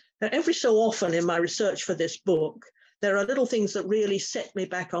 Now, every so often in my research for this book, there are little things that really set me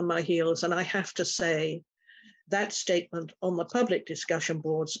back on my heels, and I have to say that statement on the public discussion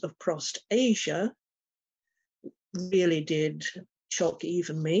boards of Prost Asia really did shock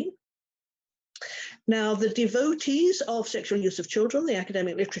even me. Now, the devotees of sexual use of children, the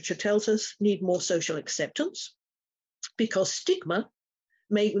academic literature tells us, need more social acceptance because stigma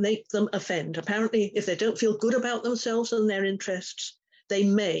may make them offend. Apparently, if they don't feel good about themselves and their interests, they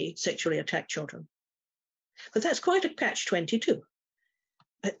may sexually attack children. But that's quite a catch-22.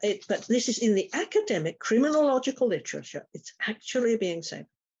 But this is in the academic criminological literature. It's actually being said.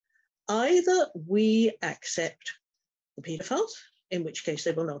 Either we accept the paedophiles, in which case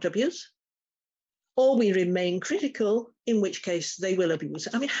they will not abuse, or we remain critical, in which case they will abuse.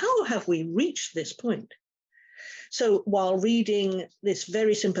 I mean, how have we reached this point? So while reading this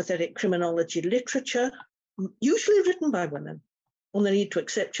very sympathetic criminology literature, usually written by women, on the need to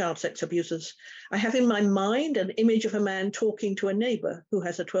accept child sex abusers, I have in my mind an image of a man talking to a neighbor who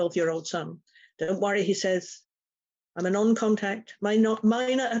has a 12-year-old son. Don't worry, he says, I'm a non-contact,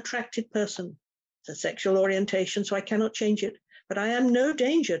 minor attracted person. It's a sexual orientation, so I cannot change it, but I am no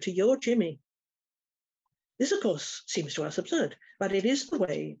danger to your Jimmy. This, of course, seems to us absurd, but it is the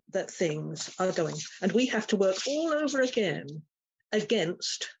way that things are going. And we have to work all over again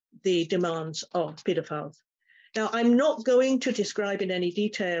against the demands of paedophiles. Now, I'm not going to describe in any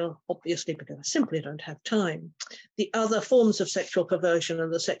detail, obviously, because I simply don't have time, the other forms of sexual perversion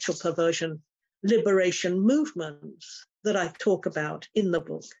and the sexual perversion liberation movements that I talk about in the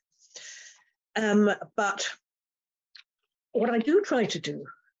book. But what I do try to do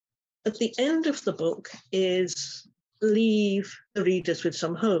at the end of the book is leave the readers with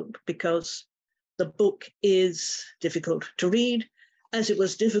some hope, because the book is difficult to read, as it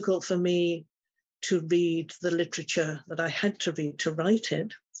was difficult for me to read the literature that I had to read to write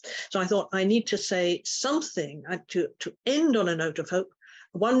it. So I thought I need to say something to end on a note of hope.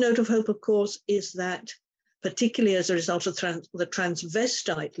 One note of hope, of course, is that particularly as a result of the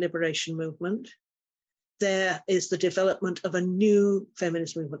transvestite liberation movement, there is the development of a new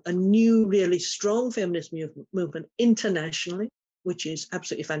feminist movement, a new really strong feminist movement internationally, which is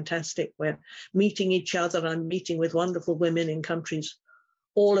absolutely fantastic. We're meeting each other. I'm meeting with wonderful women in countries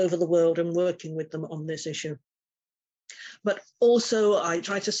all over the world and working with them on this issue. But also I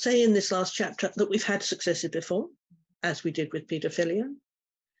try to say in this last chapter that we've had successes before, as we did with paedophilia,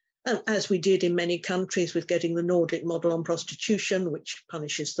 and as we did in many countries with getting the Nordic model on prostitution, which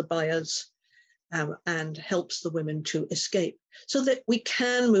punishes the buyers, and helps the women to escape so that we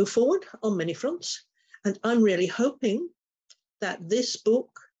can move forward on many fronts. And I'm really hoping that this book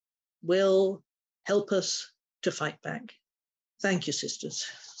will help us to fight back. Thank you, sisters.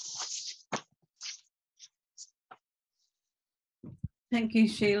 Thank you,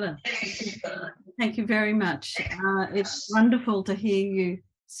 Sheila. Thank you very much. It's wonderful to hear you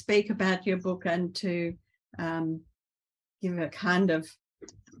speak about your book and to give a kind of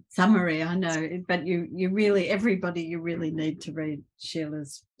summary. I know, but you really, everybody, you really need to read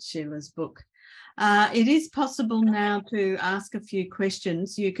Sheila's book. It is possible now to ask a few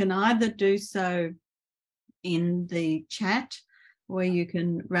questions. You can either do so in the chat, where you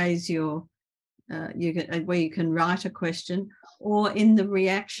can raise your where you can write a question, or in the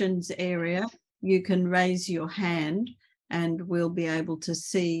reactions area, you can raise your hand and we'll be able to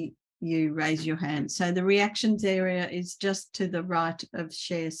see you raise your hand. So the reactions area is just to the right of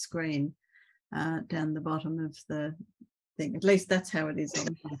share screen, down the bottom of the thing. At least that's how it is on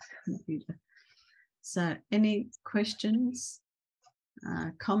the computer. So any questions,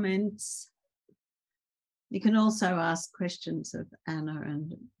 comments? You can also ask questions of Anna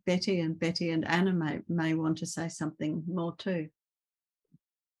and Betty and Anna may want to say something more too.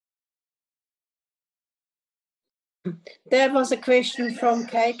 There was a question from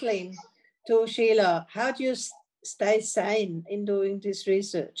Caitlin to Sheila. How do you stay sane in doing this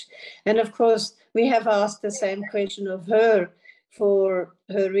research? And of course, we have asked the same question of her for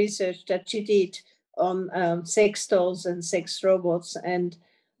her research that she did on sex dolls and sex robots and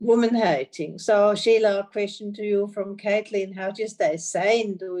woman hating. So Sheila, a question to you from Caitlin: how do you stay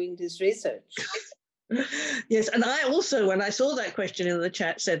sane doing this research? Yes, and I also, when I saw that question in the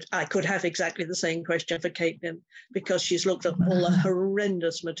chat, said I could have exactly the same question for Caitlin, because she's looked at all the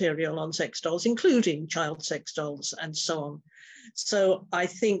horrendous material on sex dolls, including child sex dolls and so on. So I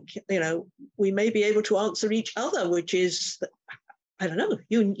think, you know, we may be able to answer each other, which is, I don't know,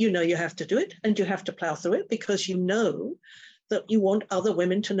 you know you have to do it and you have to plow through it because you know that you want other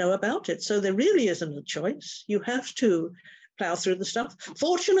women to know about it. So there really isn't a choice. You have to plow through the stuff.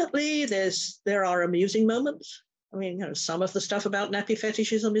 Fortunately, there are amusing moments. I mean, you know, some of the stuff about nappy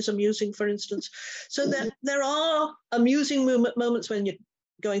fetishism is amusing, for instance. So there are amusing moments when you're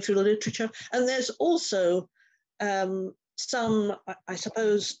going through the literature. And there's also some, I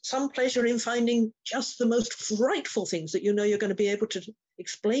suppose, some pleasure in finding just the most frightful things that you know you're going to be able to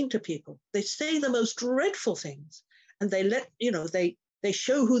explain to people. They say the most dreadful things, and they let, you know, they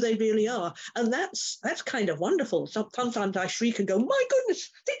show who they really are. And that's kind of wonderful. Sometimes I shriek and go, my goodness,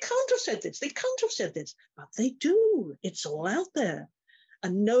 they can't have said this. They can't have said this. But they do. It's all out there.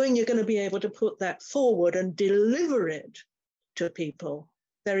 And knowing you're going to be able to put that forward and deliver it to people,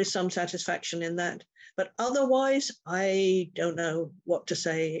 there is some satisfaction in that. But otherwise, I don't know what to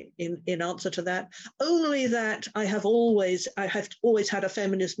say in answer to that. Only that I have always had a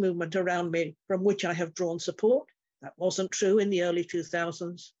feminist movement around me from which I have drawn support. That wasn't true in the early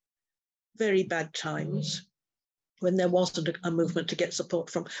 2000s. Very bad times when there wasn't a movement to get support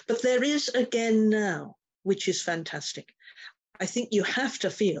from. But there is again now, which is fantastic. I think you have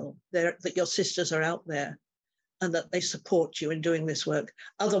to feel that your sisters are out there and that they support you in doing this work.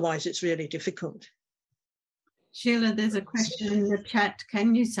 Otherwise, it's really difficult. Sheila, there's a question in the chat.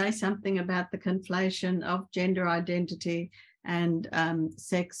 Can you say something about the conflation of gender identity and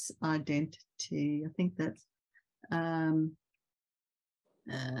sex identity? I think that's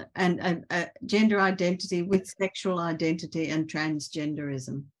gender identity with sexual identity and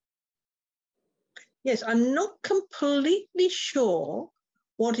transgenderism. Yes, I'm not completely sure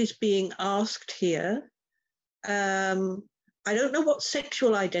what is being asked here. I don't know what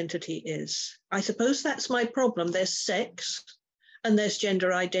sexual identity is. I suppose that's my problem. There's sex and there's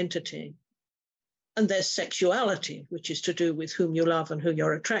gender identity. And there's sexuality, which is to do with whom you love and who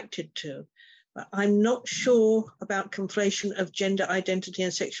you're attracted to. But I'm not sure about conflation of gender identity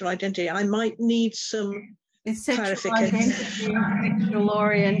and sexual identity. I might need some clarification. Identity and sexual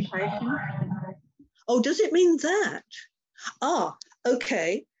orientation. Oh, does it mean that? Ah,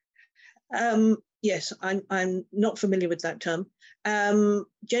 okay. Yes, I'm not familiar with that term.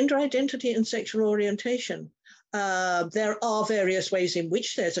 Gender identity and sexual orientation. There are various ways in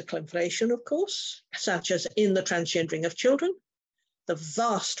which there's a conflation, of course, such as in the transgendering of children. The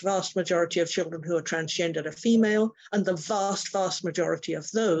vast, vast majority of children who are transgendered are female, and the vast, vast majority of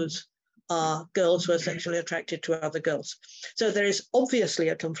those are girls who are sexually attracted to other girls. So there is obviously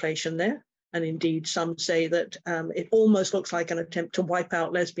a conflation there. And indeed, some say that it almost looks like an attempt to wipe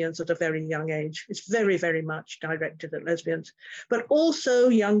out lesbians at a very young age. It's very, very much directed at lesbians. But also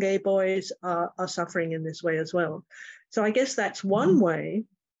young gay boys are suffering in this way as well. So I guess that's one way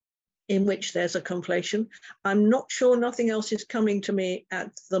in which there's a conflation. I'm not sure, nothing else is coming to me at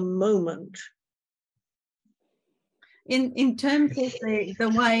the moment. In terms of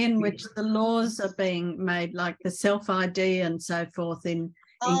the way in which the laws are being made, like the self-ID and so forth in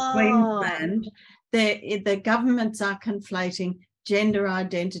Queensland, the governments are conflating gender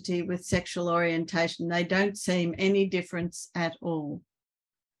identity with sexual orientation. They don't seem any difference at all.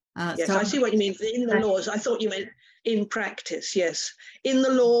 Yes, so I see what you mean. In the laws, I thought you meant in practice, yes. In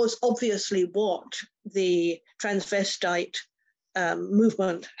the laws, obviously what the transvestite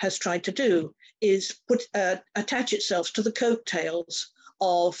movement has tried to do is attach itself to the coattails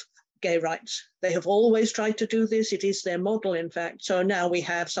of gay rights. They have always tried to do this. It is their model, in fact. So now we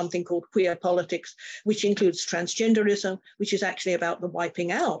have something called queer politics, which includes transgenderism, which is actually about the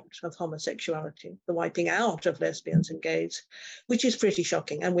wiping out of homosexuality, the wiping out of lesbians and gays, which is pretty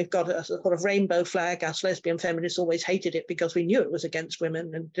shocking. And we've got a sort of rainbow flag. Us lesbian feminists always hated it because we knew it was against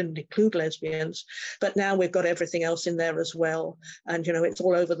women and didn't include lesbians. But now we've got everything else in there as well. And, you know, it's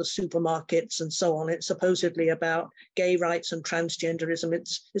all over the supermarkets and so on. It's supposedly about gay rights and transgenderism.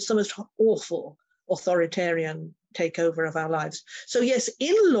 It's the most awful authoritarian takeover of our lives. So yes,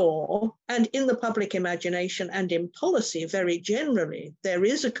 in law and in the public imagination and in policy, very generally, there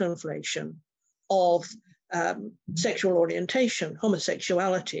is a conflation of sexual orientation,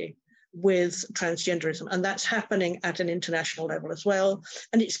 homosexuality, with transgenderism. And that's happening at an international level as well.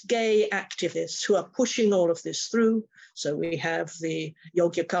 And it's gay activists who are pushing all of this through. So we have the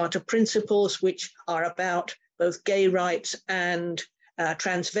Yogyakarta Principles, which are about both gay rights and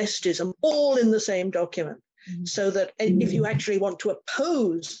transvestism, all in the same document, so that if you actually want to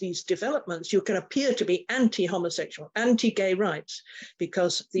oppose these developments, you can appear to be anti-homosexual, anti-gay rights,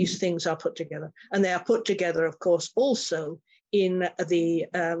 because these things are put together. And they are put together, of course, also in the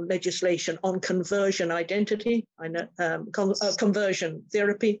legislation on conversion identity, conversion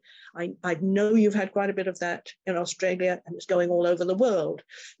therapy. I know you've had quite a bit of that in Australia, and it's going all over the world,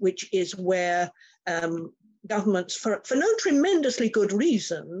 which is where governments, for no tremendously good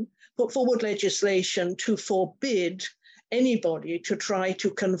reason, put forward legislation to forbid anybody to try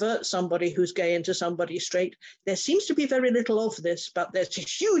to convert somebody who's gay into somebody straight. There seems to be very little of this, but there's a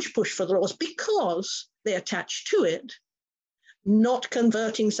huge push for the laws because they attach to it not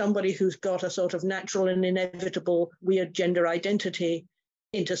converting somebody who's got a sort of natural and inevitable weird gender identity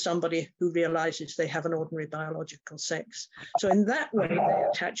into somebody who realizes they have an ordinary biological sex. So in that way, they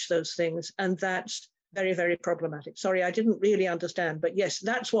attach those things, and that's very, very problematic. Sorry, I didn't really understand, but yes,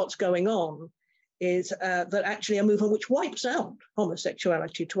 that's what's going on, is that actually a movement which wipes out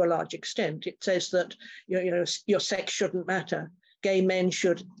homosexuality to a large extent. It says that your sex shouldn't matter. Gay men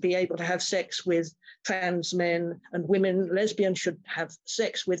should be able to have sex with trans men, and women, lesbians, should have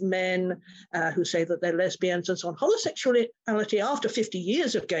sex with men who say that they're lesbians and so on. Homosexuality after 50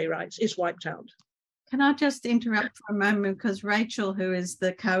 years of gay rights is wiped out. Can I just interrupt for a moment, because Rachel, who is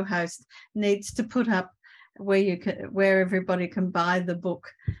the co-host, needs to put up where everybody can buy the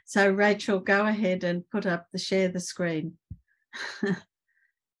book. So Rachel, go ahead and put up share the screen,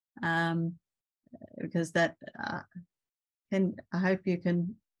 because that I hope you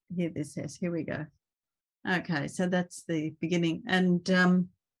can hear this. Yes, here we go. Okay, so that's the beginning, and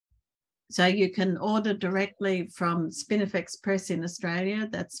so you can order directly from Spinifex Press in Australia.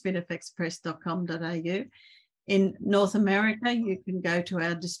 That's spinifexpress.com.au. In North America, you can go to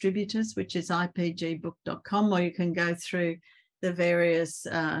our distributors, which is ipgbook.com, or you can go through the various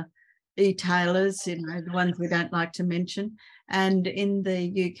e-tailers, the ones we don't like to mention. And in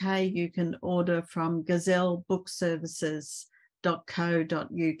the UK, you can order from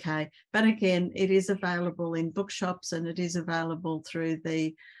gazellebookservices.co.uk. But again, it is available in bookshops, and it is available through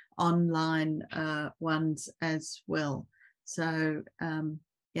the online ones as well. So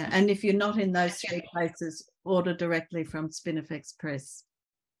yeah, and if you're not in those three places, order directly from Spinifex Press.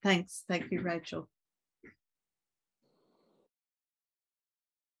 Thanks. Thank you, Rachel.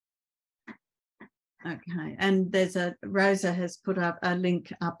 Okay, and there's Rosa has put up a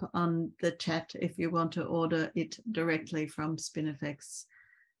link up on the chat if you want to order it directly from Spinifex.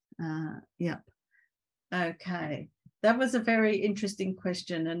 Yep. Okay. That was a very interesting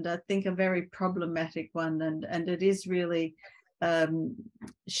question, and I think a very problematic one, and it is really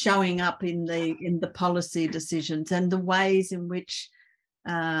showing up in the policy decisions, and the ways in which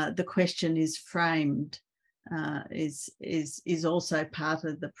the question is framed is also part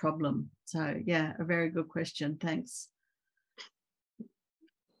of the problem. So yeah, a very good question. Thanks.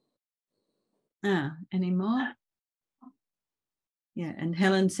 Any more? Yeah, and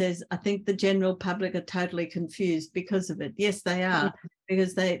Helen says, I think the general public are totally confused because of it. Yes, they are,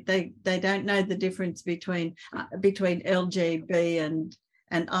 because they don't know the difference between LGB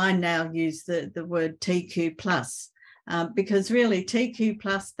and I now use the word TQ plus, because really TQ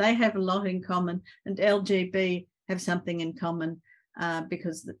plus, they have a lot in common, and LGB have something in common,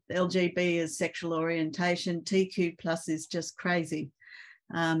 because the LGB is sexual orientation, TQ plus is just crazy,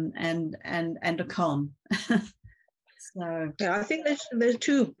 and a con. So yeah, I think there's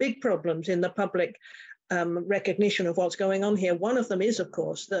two big problems in the public recognition of what's going on here. One of them is, of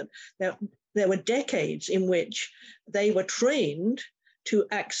course, that there were decades in which they were trained to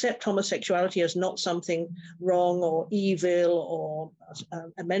accept homosexuality as not something wrong or evil or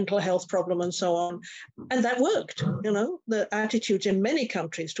a mental health problem and so on. And that worked. You know, the attitudes in many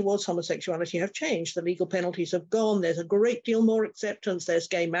countries towards homosexuality have changed. The legal penalties have gone. There's a great deal more acceptance. There's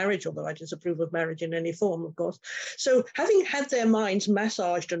gay marriage, although I disapprove of marriage in any form, of course. So having had their minds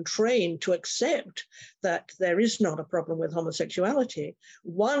massaged and trained to accept that there is not a problem with homosexuality,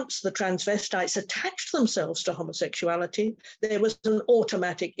 once the transvestites attached themselves to homosexuality, there was an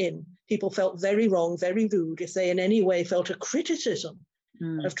automatic in. People felt very wrong, very rude if they in any way felt a criticism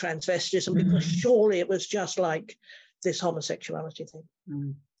of transvestism, because surely it was just like this homosexuality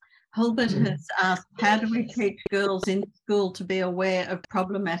thing. Hulbert has asked, how do we teach girls in school to be aware of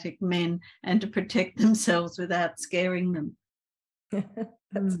problematic men and to protect themselves without scaring them? I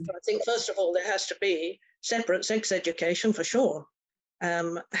think, first of all, there has to be separate sex education for sure.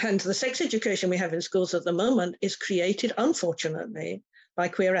 And the sex education we have in schools at the moment is created, unfortunately, by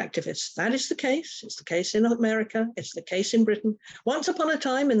queer activists. That is the case. It's the case in America. It's the case in Britain. Once upon a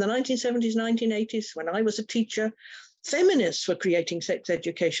time in the 1970s, 1980s, when I was a teacher, feminists were creating sex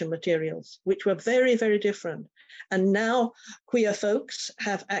education materials, which were very, very different. And now queer folks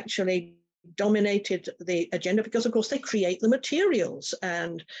have actually dominated the agenda because, of course, they create the materials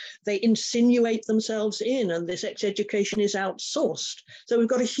and they insinuate themselves in, and this sex education is outsourced. So we've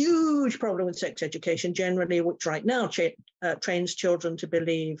got a huge problem with sex education generally, which right now trains children to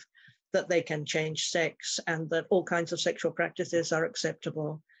believe that they can change sex and that all kinds of sexual practices are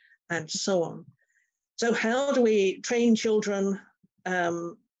acceptable and so on. So how do we train children?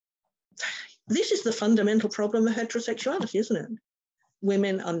 This is the fundamental problem of heterosexuality, isn't it?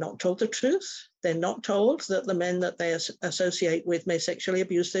 Women are not told the truth. They're not told that the men that they associate with may sexually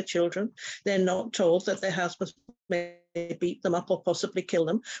abuse their children. They're not told that their husbands may beat them up or possibly kill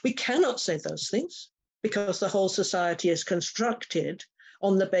them. We cannot say those things because the whole society is constructed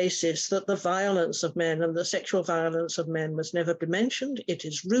on the basis that the violence of men and the sexual violence of men must never be mentioned. It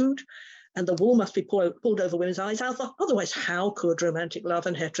is rude, and the wool must be pulled over women's eyes. Otherwise, how could romantic love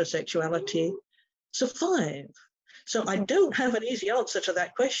and heterosexuality survive? So I don't have an easy answer to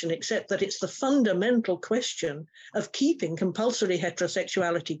that question, except that it's the fundamental question of keeping compulsory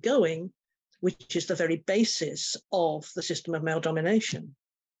heterosexuality going, which is the very basis of the system of male domination.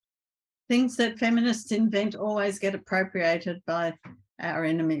 Things that feminists invent always get appropriated by our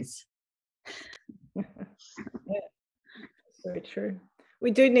enemies. Yeah, very true.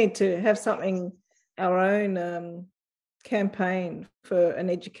 We do need to have something, our own campaign for an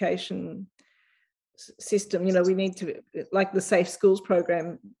education system. You know, we need to, like the Safe Schools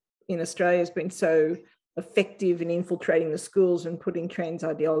program in Australia has been so effective in infiltrating the schools and putting trans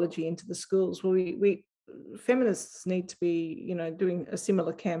ideology into the schools. Well, we feminists need to be, you know, doing a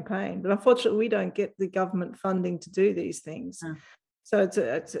similar campaign, but unfortunately we don't get the government funding to do these things. So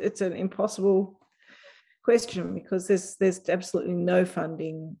it's an impossible question because there's absolutely no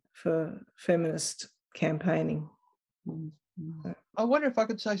funding for feminist campaigning. I wonder if I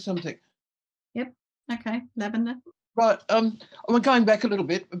could say something. Yep. Okay, Lavender. Right. We're going back a little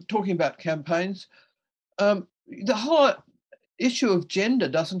bit, talking about campaigns. The whole issue of gender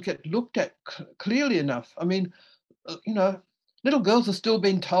doesn't get looked at clearly enough. I mean, you know, little girls are still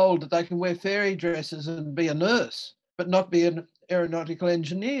being told that they can wear fairy dresses and be a nurse, but not be an aeronautical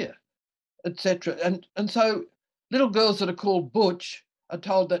engineer, etc. And so little girls that are called butch are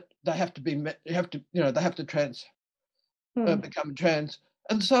told that they have to become trans.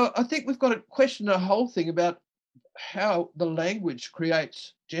 And so I think we've got to question the whole thing about how the language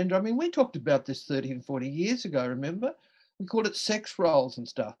creates gender. I mean, we talked about this 30 and 40 years ago, remember? We called it sex roles and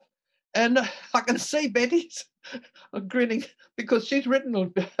stuff. And I can see Betty's grinning because she's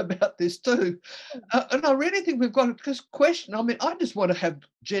written about this too. And I really think we've got to question. I mean, I just want to have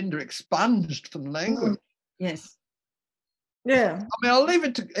gender expunged from the language. Yes. Yeah. I mean, I'll leave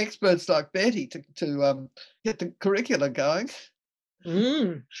it to experts like Betty to get the curricula going.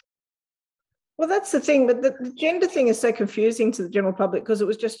 Well, that's the thing, but the gender thing is so confusing to the general public because it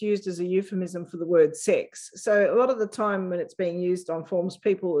was just used as a euphemism for the word sex. So a lot of the time when it's being used on forms,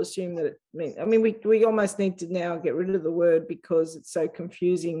 people assume that we almost need to now get rid of the word because it's so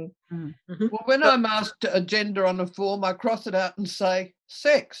confusing. Well, when I'm asked a gender on a form, I cross it out and say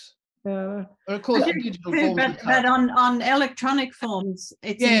sex. Uh, Or of course, I in do digital too, forms. but on electronic forms,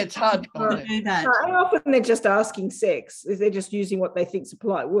 it's hard to to find it. do that. and often they're just asking sex. They're just using what they think is a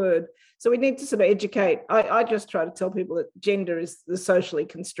polite word. So we need to sort of educate. I just try to tell people that gender is the socially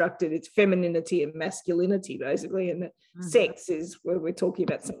constructed. It's femininity and masculinity, basically, and that sex is where we're talking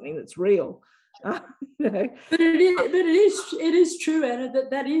about something that's real. You know. But it is true, Anna,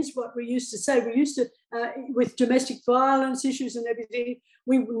 that is what we used to say. We used to, with domestic violence issues and everything,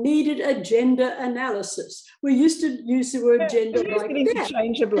 we needed a gender analysis. We used to use the word gender like that.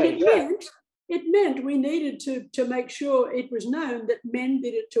 Interchangeably. It meant we needed to make sure it was known that men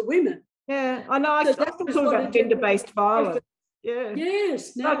did it to women. Yeah, I know. I still talk about gender-based violence. Yeah.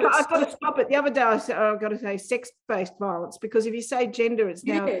 Yes. No, I've got to stop it. The other day I said, I've got to say sex-based violence, because if you say gender, it's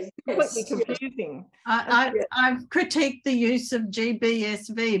now completely confusing. I've critiqued the use of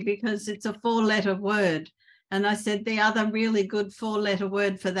GBSV because it's a 4-letter word. And I said the other really good 4-letter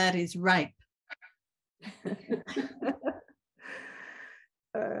word for that is rape.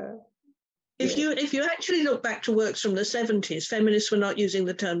 If you actually look back to works from the 70s, feminists were not using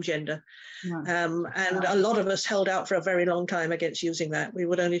the term gender. No. And a lot of us held out for a very long time against using that. We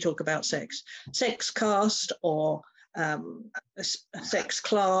would only talk about sex caste, or sex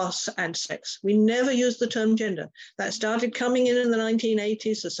class, and sex. We never used the term gender. That started coming in the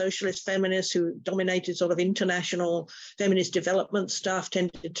 1980s. The socialist feminists who dominated sort of international feminist development stuff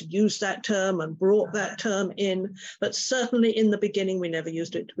tended to use that term and brought that term in. But certainly in the beginning, we never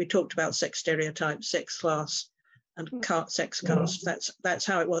used it. We talked about sex stereotypes, sex class, and sex caste. That's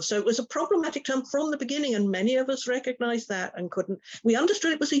how it was. So it was a problematic term from the beginning, and many of us recognized that and couldn't. We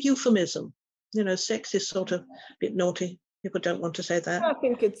understood it was a euphemism. You know, sex is sort of a bit naughty. People don't want to say that. I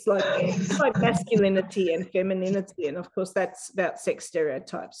think it's like masculinity and femininity, and of course that's about sex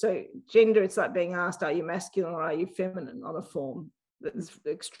stereotypes. So gender, it's like being asked, are you masculine or are you feminine, on a form that's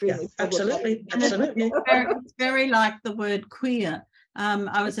extremely absolutely. It's very like the word queer.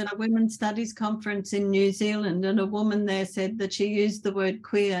 I was at a women's studies conference in New Zealand, and a woman there said that she used the word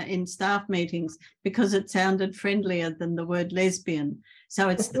queer in staff meetings because it sounded friendlier than the word lesbian. So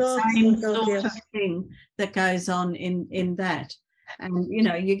it's the same sort of thing that goes on in that. And, you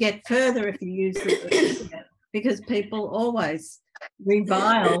know, you get further if you use the word queer, because people always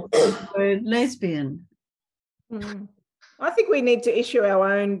revile the word lesbian. I think we need to issue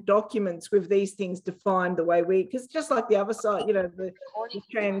our own documents with these things defined the way because just like the other side, you know, the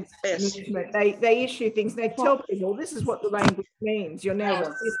trans movement, they issue things, they tell people this is what the language means. You're now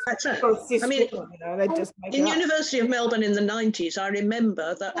a cis woman, you know, they just make in University of Melbourne in the 90s, I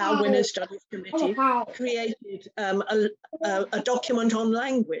remember that our Women's Studies Committee created a document on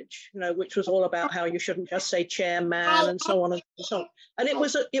language, you know, which was all about how you shouldn't just say chairman and so on and so on. And it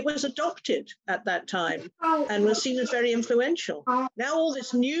was adopted at that time and was seen as very influential. Now all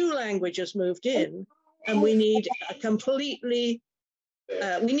this new language has moved in, and we need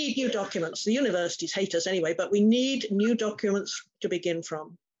we need new documents. The universities hate us anyway, but we need new documents to begin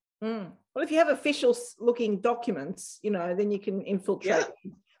from. Well, if you have official looking documents, you know, then you can infiltrate.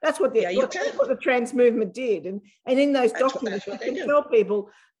 Yeah. That's what the trans movement did. And in those documents, you can tell people,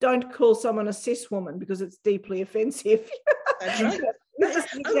 don't call someone a cis woman because it's deeply offensive. That's right.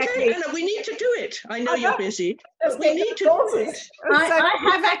 Okay, Anna, we need to do it. I know you're busy. We need to do it. I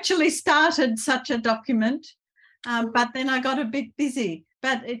have actually started such a document, but then I got a bit busy.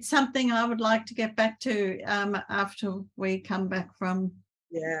 But it's something I would like to get back to after we come back from.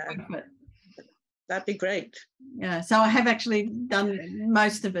 Yeah, that'd be great. Yeah, so I have actually done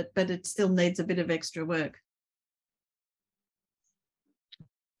most of it, but it still needs a bit of extra work.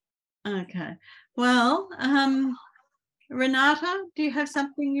 Okay, well, Renata, do you have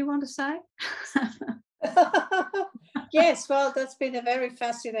something you want to say? Yes, well, that's been a very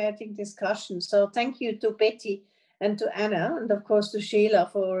fascinating discussion. So thank you to Betty and to Anna, and of course to Sheila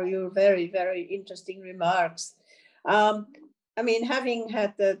for your very, very interesting remarks. I mean, having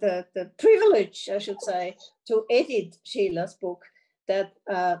had the privilege, I should say, to edit Sheila's book that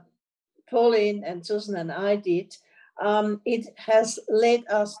Pauline and Susan and I did, it has led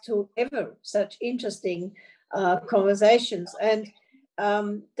us to ever such interesting conversations. And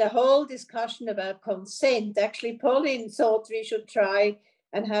the whole discussion about consent, actually, Pauline thought we should try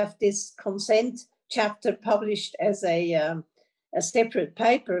and have this consent chapter published as a separate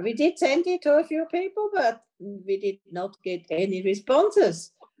paper. We did send it to a few people, but we did not get any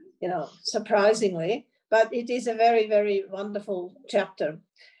responses, you know, surprisingly. But it is a very, very wonderful chapter.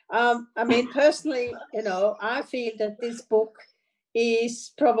 I mean, personally, you know, I feel that this book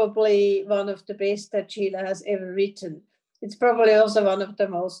is probably one of the best that Sheila has ever written. It's probably also one of the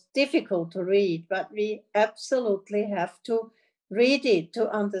most difficult to read, but we absolutely have to read it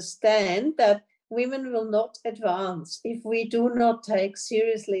to understand that women will not advance if we do not take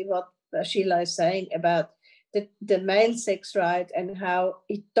seriously what Sheila is saying about the male sex right and how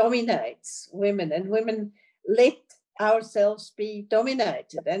it dominates women, and women let ourselves be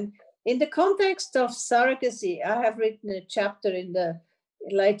dominated. And in the context of surrogacy, I have written a chapter in the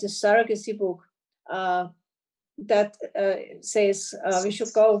latest surrogacy book that says we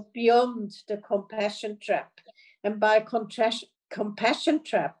should go beyond the compassion trap. And by compassion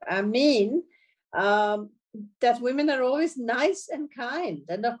trap, I mean that women are always nice and kind.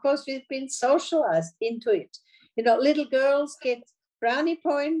 And of course, we've been socialized into it. You know, little girls get brownie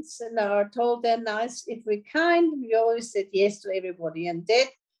points and are told they're nice if we're kind. We always said yes to everybody. And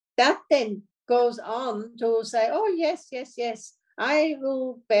that then goes on to say, oh, yes, yes, yes, I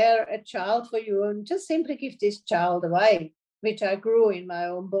will bear a child for you and just simply give this child away, which I grew in my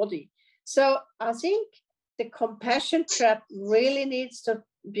own body. So I think the compassion trap really needs to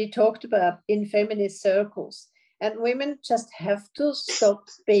be talked about in feminist circles. And women just have to stop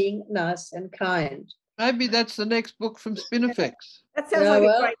being nice and kind. Maybe that's the next book from Spinifex. That sounds like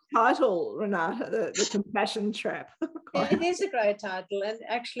a great title, Renata, the compassion trap. It is a great title. And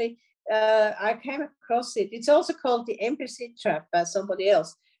actually, I came across it. It's also called the empathy trap by somebody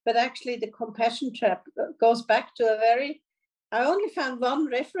else. But actually, the compassion trap goes back to I only found one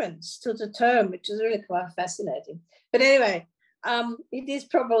reference to the term, which is really quite fascinating. But anyway, it is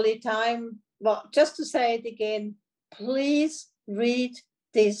probably time, well, just to say it again, please read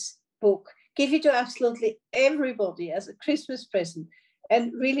this book. Give it to absolutely everybody as a Christmas present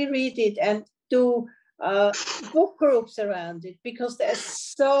and really read it and do book groups around it, because there's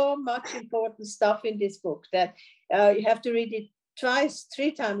so much important stuff in this book that you have to read it twice,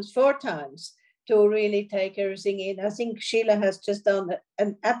 3 times, 4 times to really take everything in. I think Sheila has just done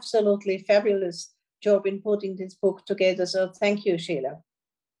an absolutely fabulous job in putting this book together. So thank you, Sheila.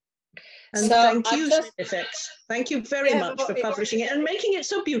 And so thank you, Spinifex. Thank you very much for publishing it and making it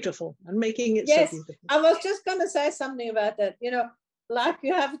so beautiful so beautiful. I was just going to say something about that. You know, like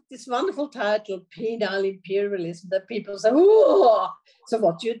you have this wonderful title, Penile Imperialism, that people say, oh, so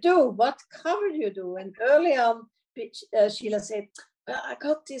what do you do? What cover do you do? And early on, Sheila said, I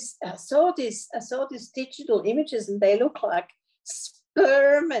saw these digital images and they look like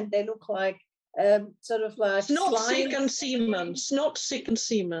sperm and they look like sort of like not sick and semen. Not sick and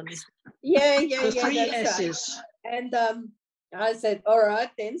semen. Yeah. The 3 that's S's. Right. And I said, all right,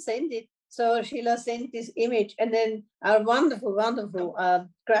 then send it. So Sheila sent this image, and then our wonderful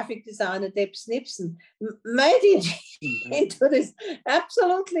graphic designer, Deb Snipson, made it into this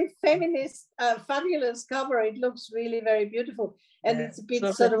absolutely feminist, fabulous cover. It looks really very beautiful. And it's a bit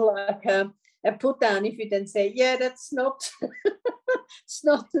sort of like a put down if you then say, yeah, that's not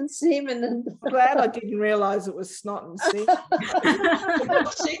snot and semen. And I'm glad I didn't realise it was snot and semen.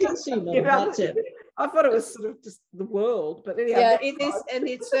 Sick and semen, that's it. I thought it was sort of just the world, but anyhow, yeah, it is, and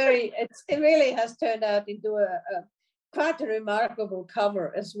it really has turned out into a quite a remarkable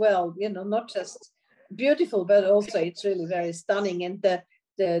cover as well. You know, not just beautiful, but also it's really very stunning. And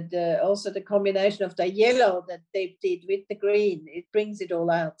also the combination of the yellow that they did with the green, it brings it all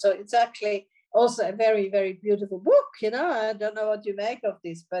out. So it's actually also a very, very beautiful book. You know, I don't know what you make of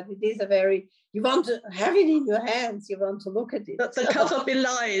this, but it is you want to have it in your hands, you want to look at it. But the cover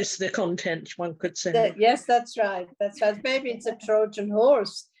belies the content, one could say. Yes, that's right. Maybe it's a Trojan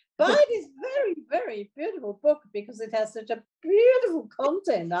horse, but it is very, very beautiful book because it has such a beautiful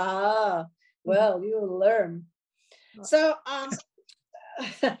content. Well, you will learn. So,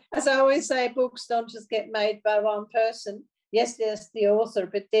 as I always say, books don't just get made by one person. Yes, there's the author,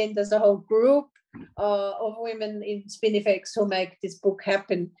 but then there's a whole group of women in Spinifex who make this book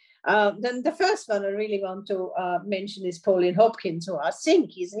happen. Then the first one I really want to mention is Pauline Hopkins, who I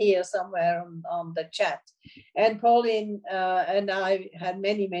think is here somewhere on the chat. And Pauline and I had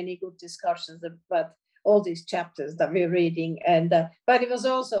many, many good discussions about all these chapters that we're reading. And but it was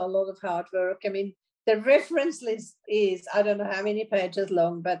also a lot of hard work. I mean, the reference list is, I don't know how many pages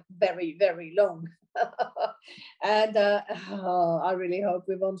long, but very, very long. And I really hope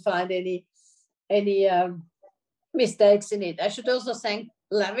we won't find any mistakes in it. I should also thank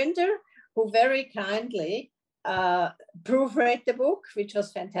Lavender, who very kindly proofread the book, which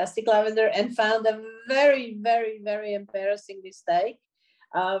was fantastic, Lavender, and found a very, very, very embarrassing mistake.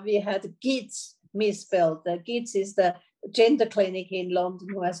 We had GIDS misspelled. The GIDS is the gender clinic in London,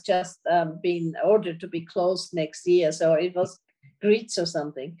 who has just been ordered to be closed next year. So it was Grits or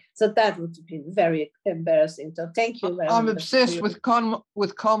something. So that would have been very embarrassing. So thank you. I'm obsessed with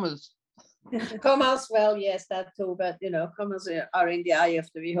commas. Commas, well, yes, that too, but you know, commas are in the eye of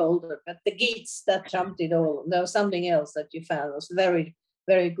the beholder. But the geats that trumped it all. There was something else that you found was very,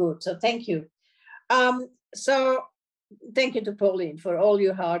 very good. So thank you. So thank you to Pauline for all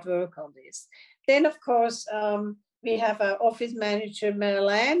your hard work on this. Then, of course, we have our office manager,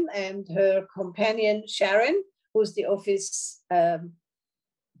 McLellan, and her companion, Sharon, who's the office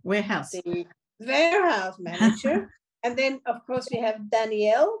warehouse manager. And then, of course, we have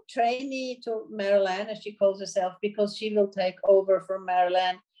Danielle, trainee to McLellan, as she calls herself, because she will take over from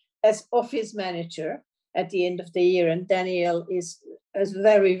McLellan as office manager at the end of the year. And Danielle is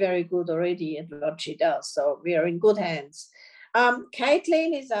very, very good already at what she does. So we are in good hands.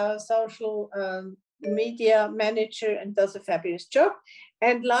 Caitlin is our social media manager and does a fabulous job.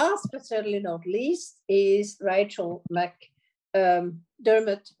 And last but certainly not least is Rachel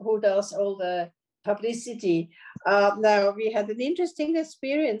McDermott, who does all the publicity. Now we had an interesting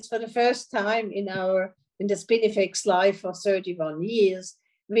experience for the first time in the Spinifex life for 31 years.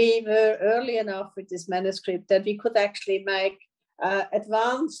 We were early enough with this manuscript that we could actually make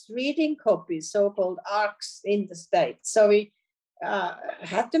advanced reading copies, so-called ARCs, in the States. So we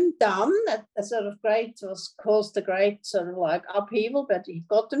had them done at a sort of great, was caused a great sort of like upheaval, but we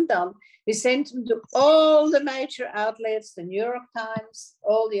got them done. We sent them to all the major outlets, the New York Times,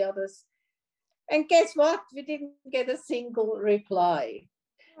 all the others. And guess what? We didn't get a single reply,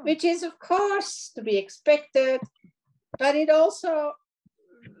 which is, of course, to be expected. But it also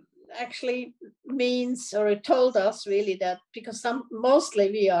actually means, or it told us really that because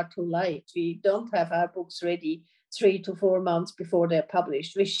mostly we are too late. We don't have our books ready 3 to 4 months before they're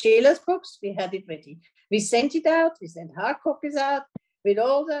published. With Sheila's books, we had it ready. We sent it out. We sent hard copies out with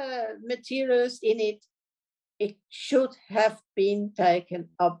all the materials in it. It should have been taken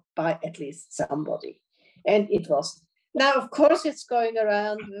up by at least somebody. And it wasn't. Now, of course, it's going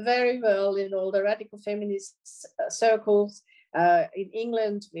around very well in all the radical feminist circles. In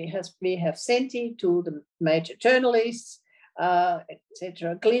England, we have sent it to the major journalists,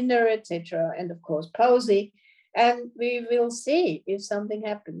 etc., Glinner, etc., and of course, Posey. And we will see if something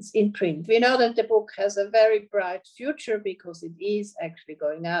happens in print. We know that the book has a very bright future because it is actually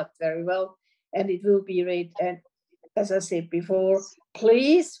going out very well. And it will be read. And as I said before,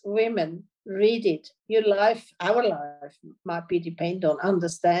 please, women, read it. Your life, our life, might be depend on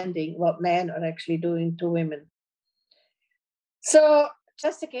understanding what men are actually doing to women. So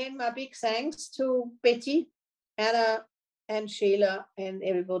just again, my big thanks to Betty, Anna, and Sheila, and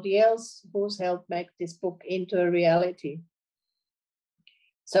everybody else who's helped make this book into a reality.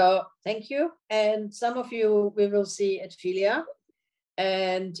 So thank you. And some of you we will see at Filia.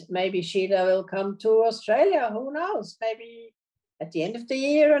 And maybe Sheila will come to Australia, who knows, maybe at the end of the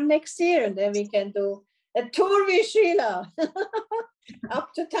year or next year. And then we can do a tour with Sheila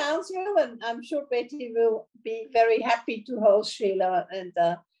up to Townsville. And I'm sure Betty will be very happy to host Sheila. And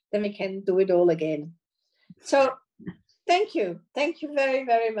then we can do it all again. So thank you. Thank you very,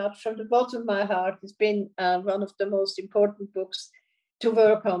 very much from the bottom of my heart. It's been one of the most important books to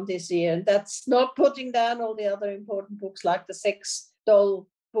work on this year. And that's not putting down all the other important books like the Sex Doll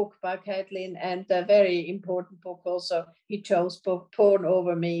book by Caitlin and a very important book also, He Chose Porn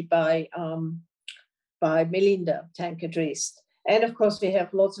Over Me by Melinda Tankard-Rist. And of course, we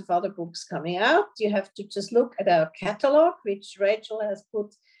have lots of other books coming out. You have to just look at our catalog, which Rachel has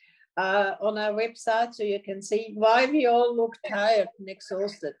put on our website, so you can see why we all look tired and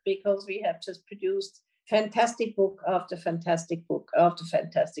exhausted, because we have just produced fantastic book after fantastic book after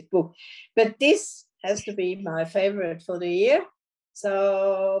fantastic book. But this has to be my favorite for the year.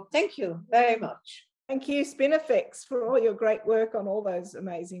 So thank you very much. Thank you, Spinifex, for all your great work on all those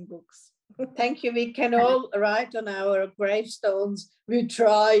amazing books. Thank you. We can all write on our gravestones, we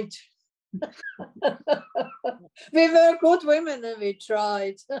tried. We were good women and we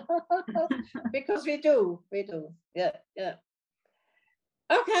tried. Because we do. Yeah.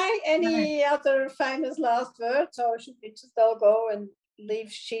 Okay, any other famous last words, or should we just all go and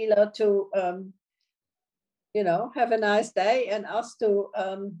leave Sheila to have a nice day and us to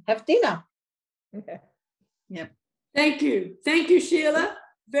have dinner? Yep. Thank you, Sheila,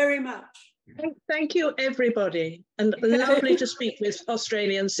 very much. Thank you, everybody, and lovely to speak with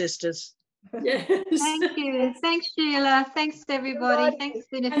Australian sisters. Yes. Thank you. Thanks, Sheila. Thanks, everybody. Thanks,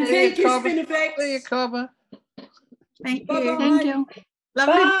 Spinifex. And thank you, Spinifex. See you, Cobber. Thank you. Bye-bye. Thank you.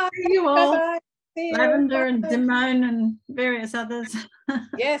 Lovely Bye. to see you all. Bye-bye. See you. Lavender and Bye. Dimone and various others.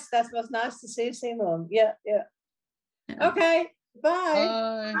 Yes, that was nice to see Simon. Yeah. Okay, bye.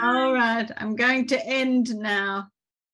 Bye. All right, I'm going to end now.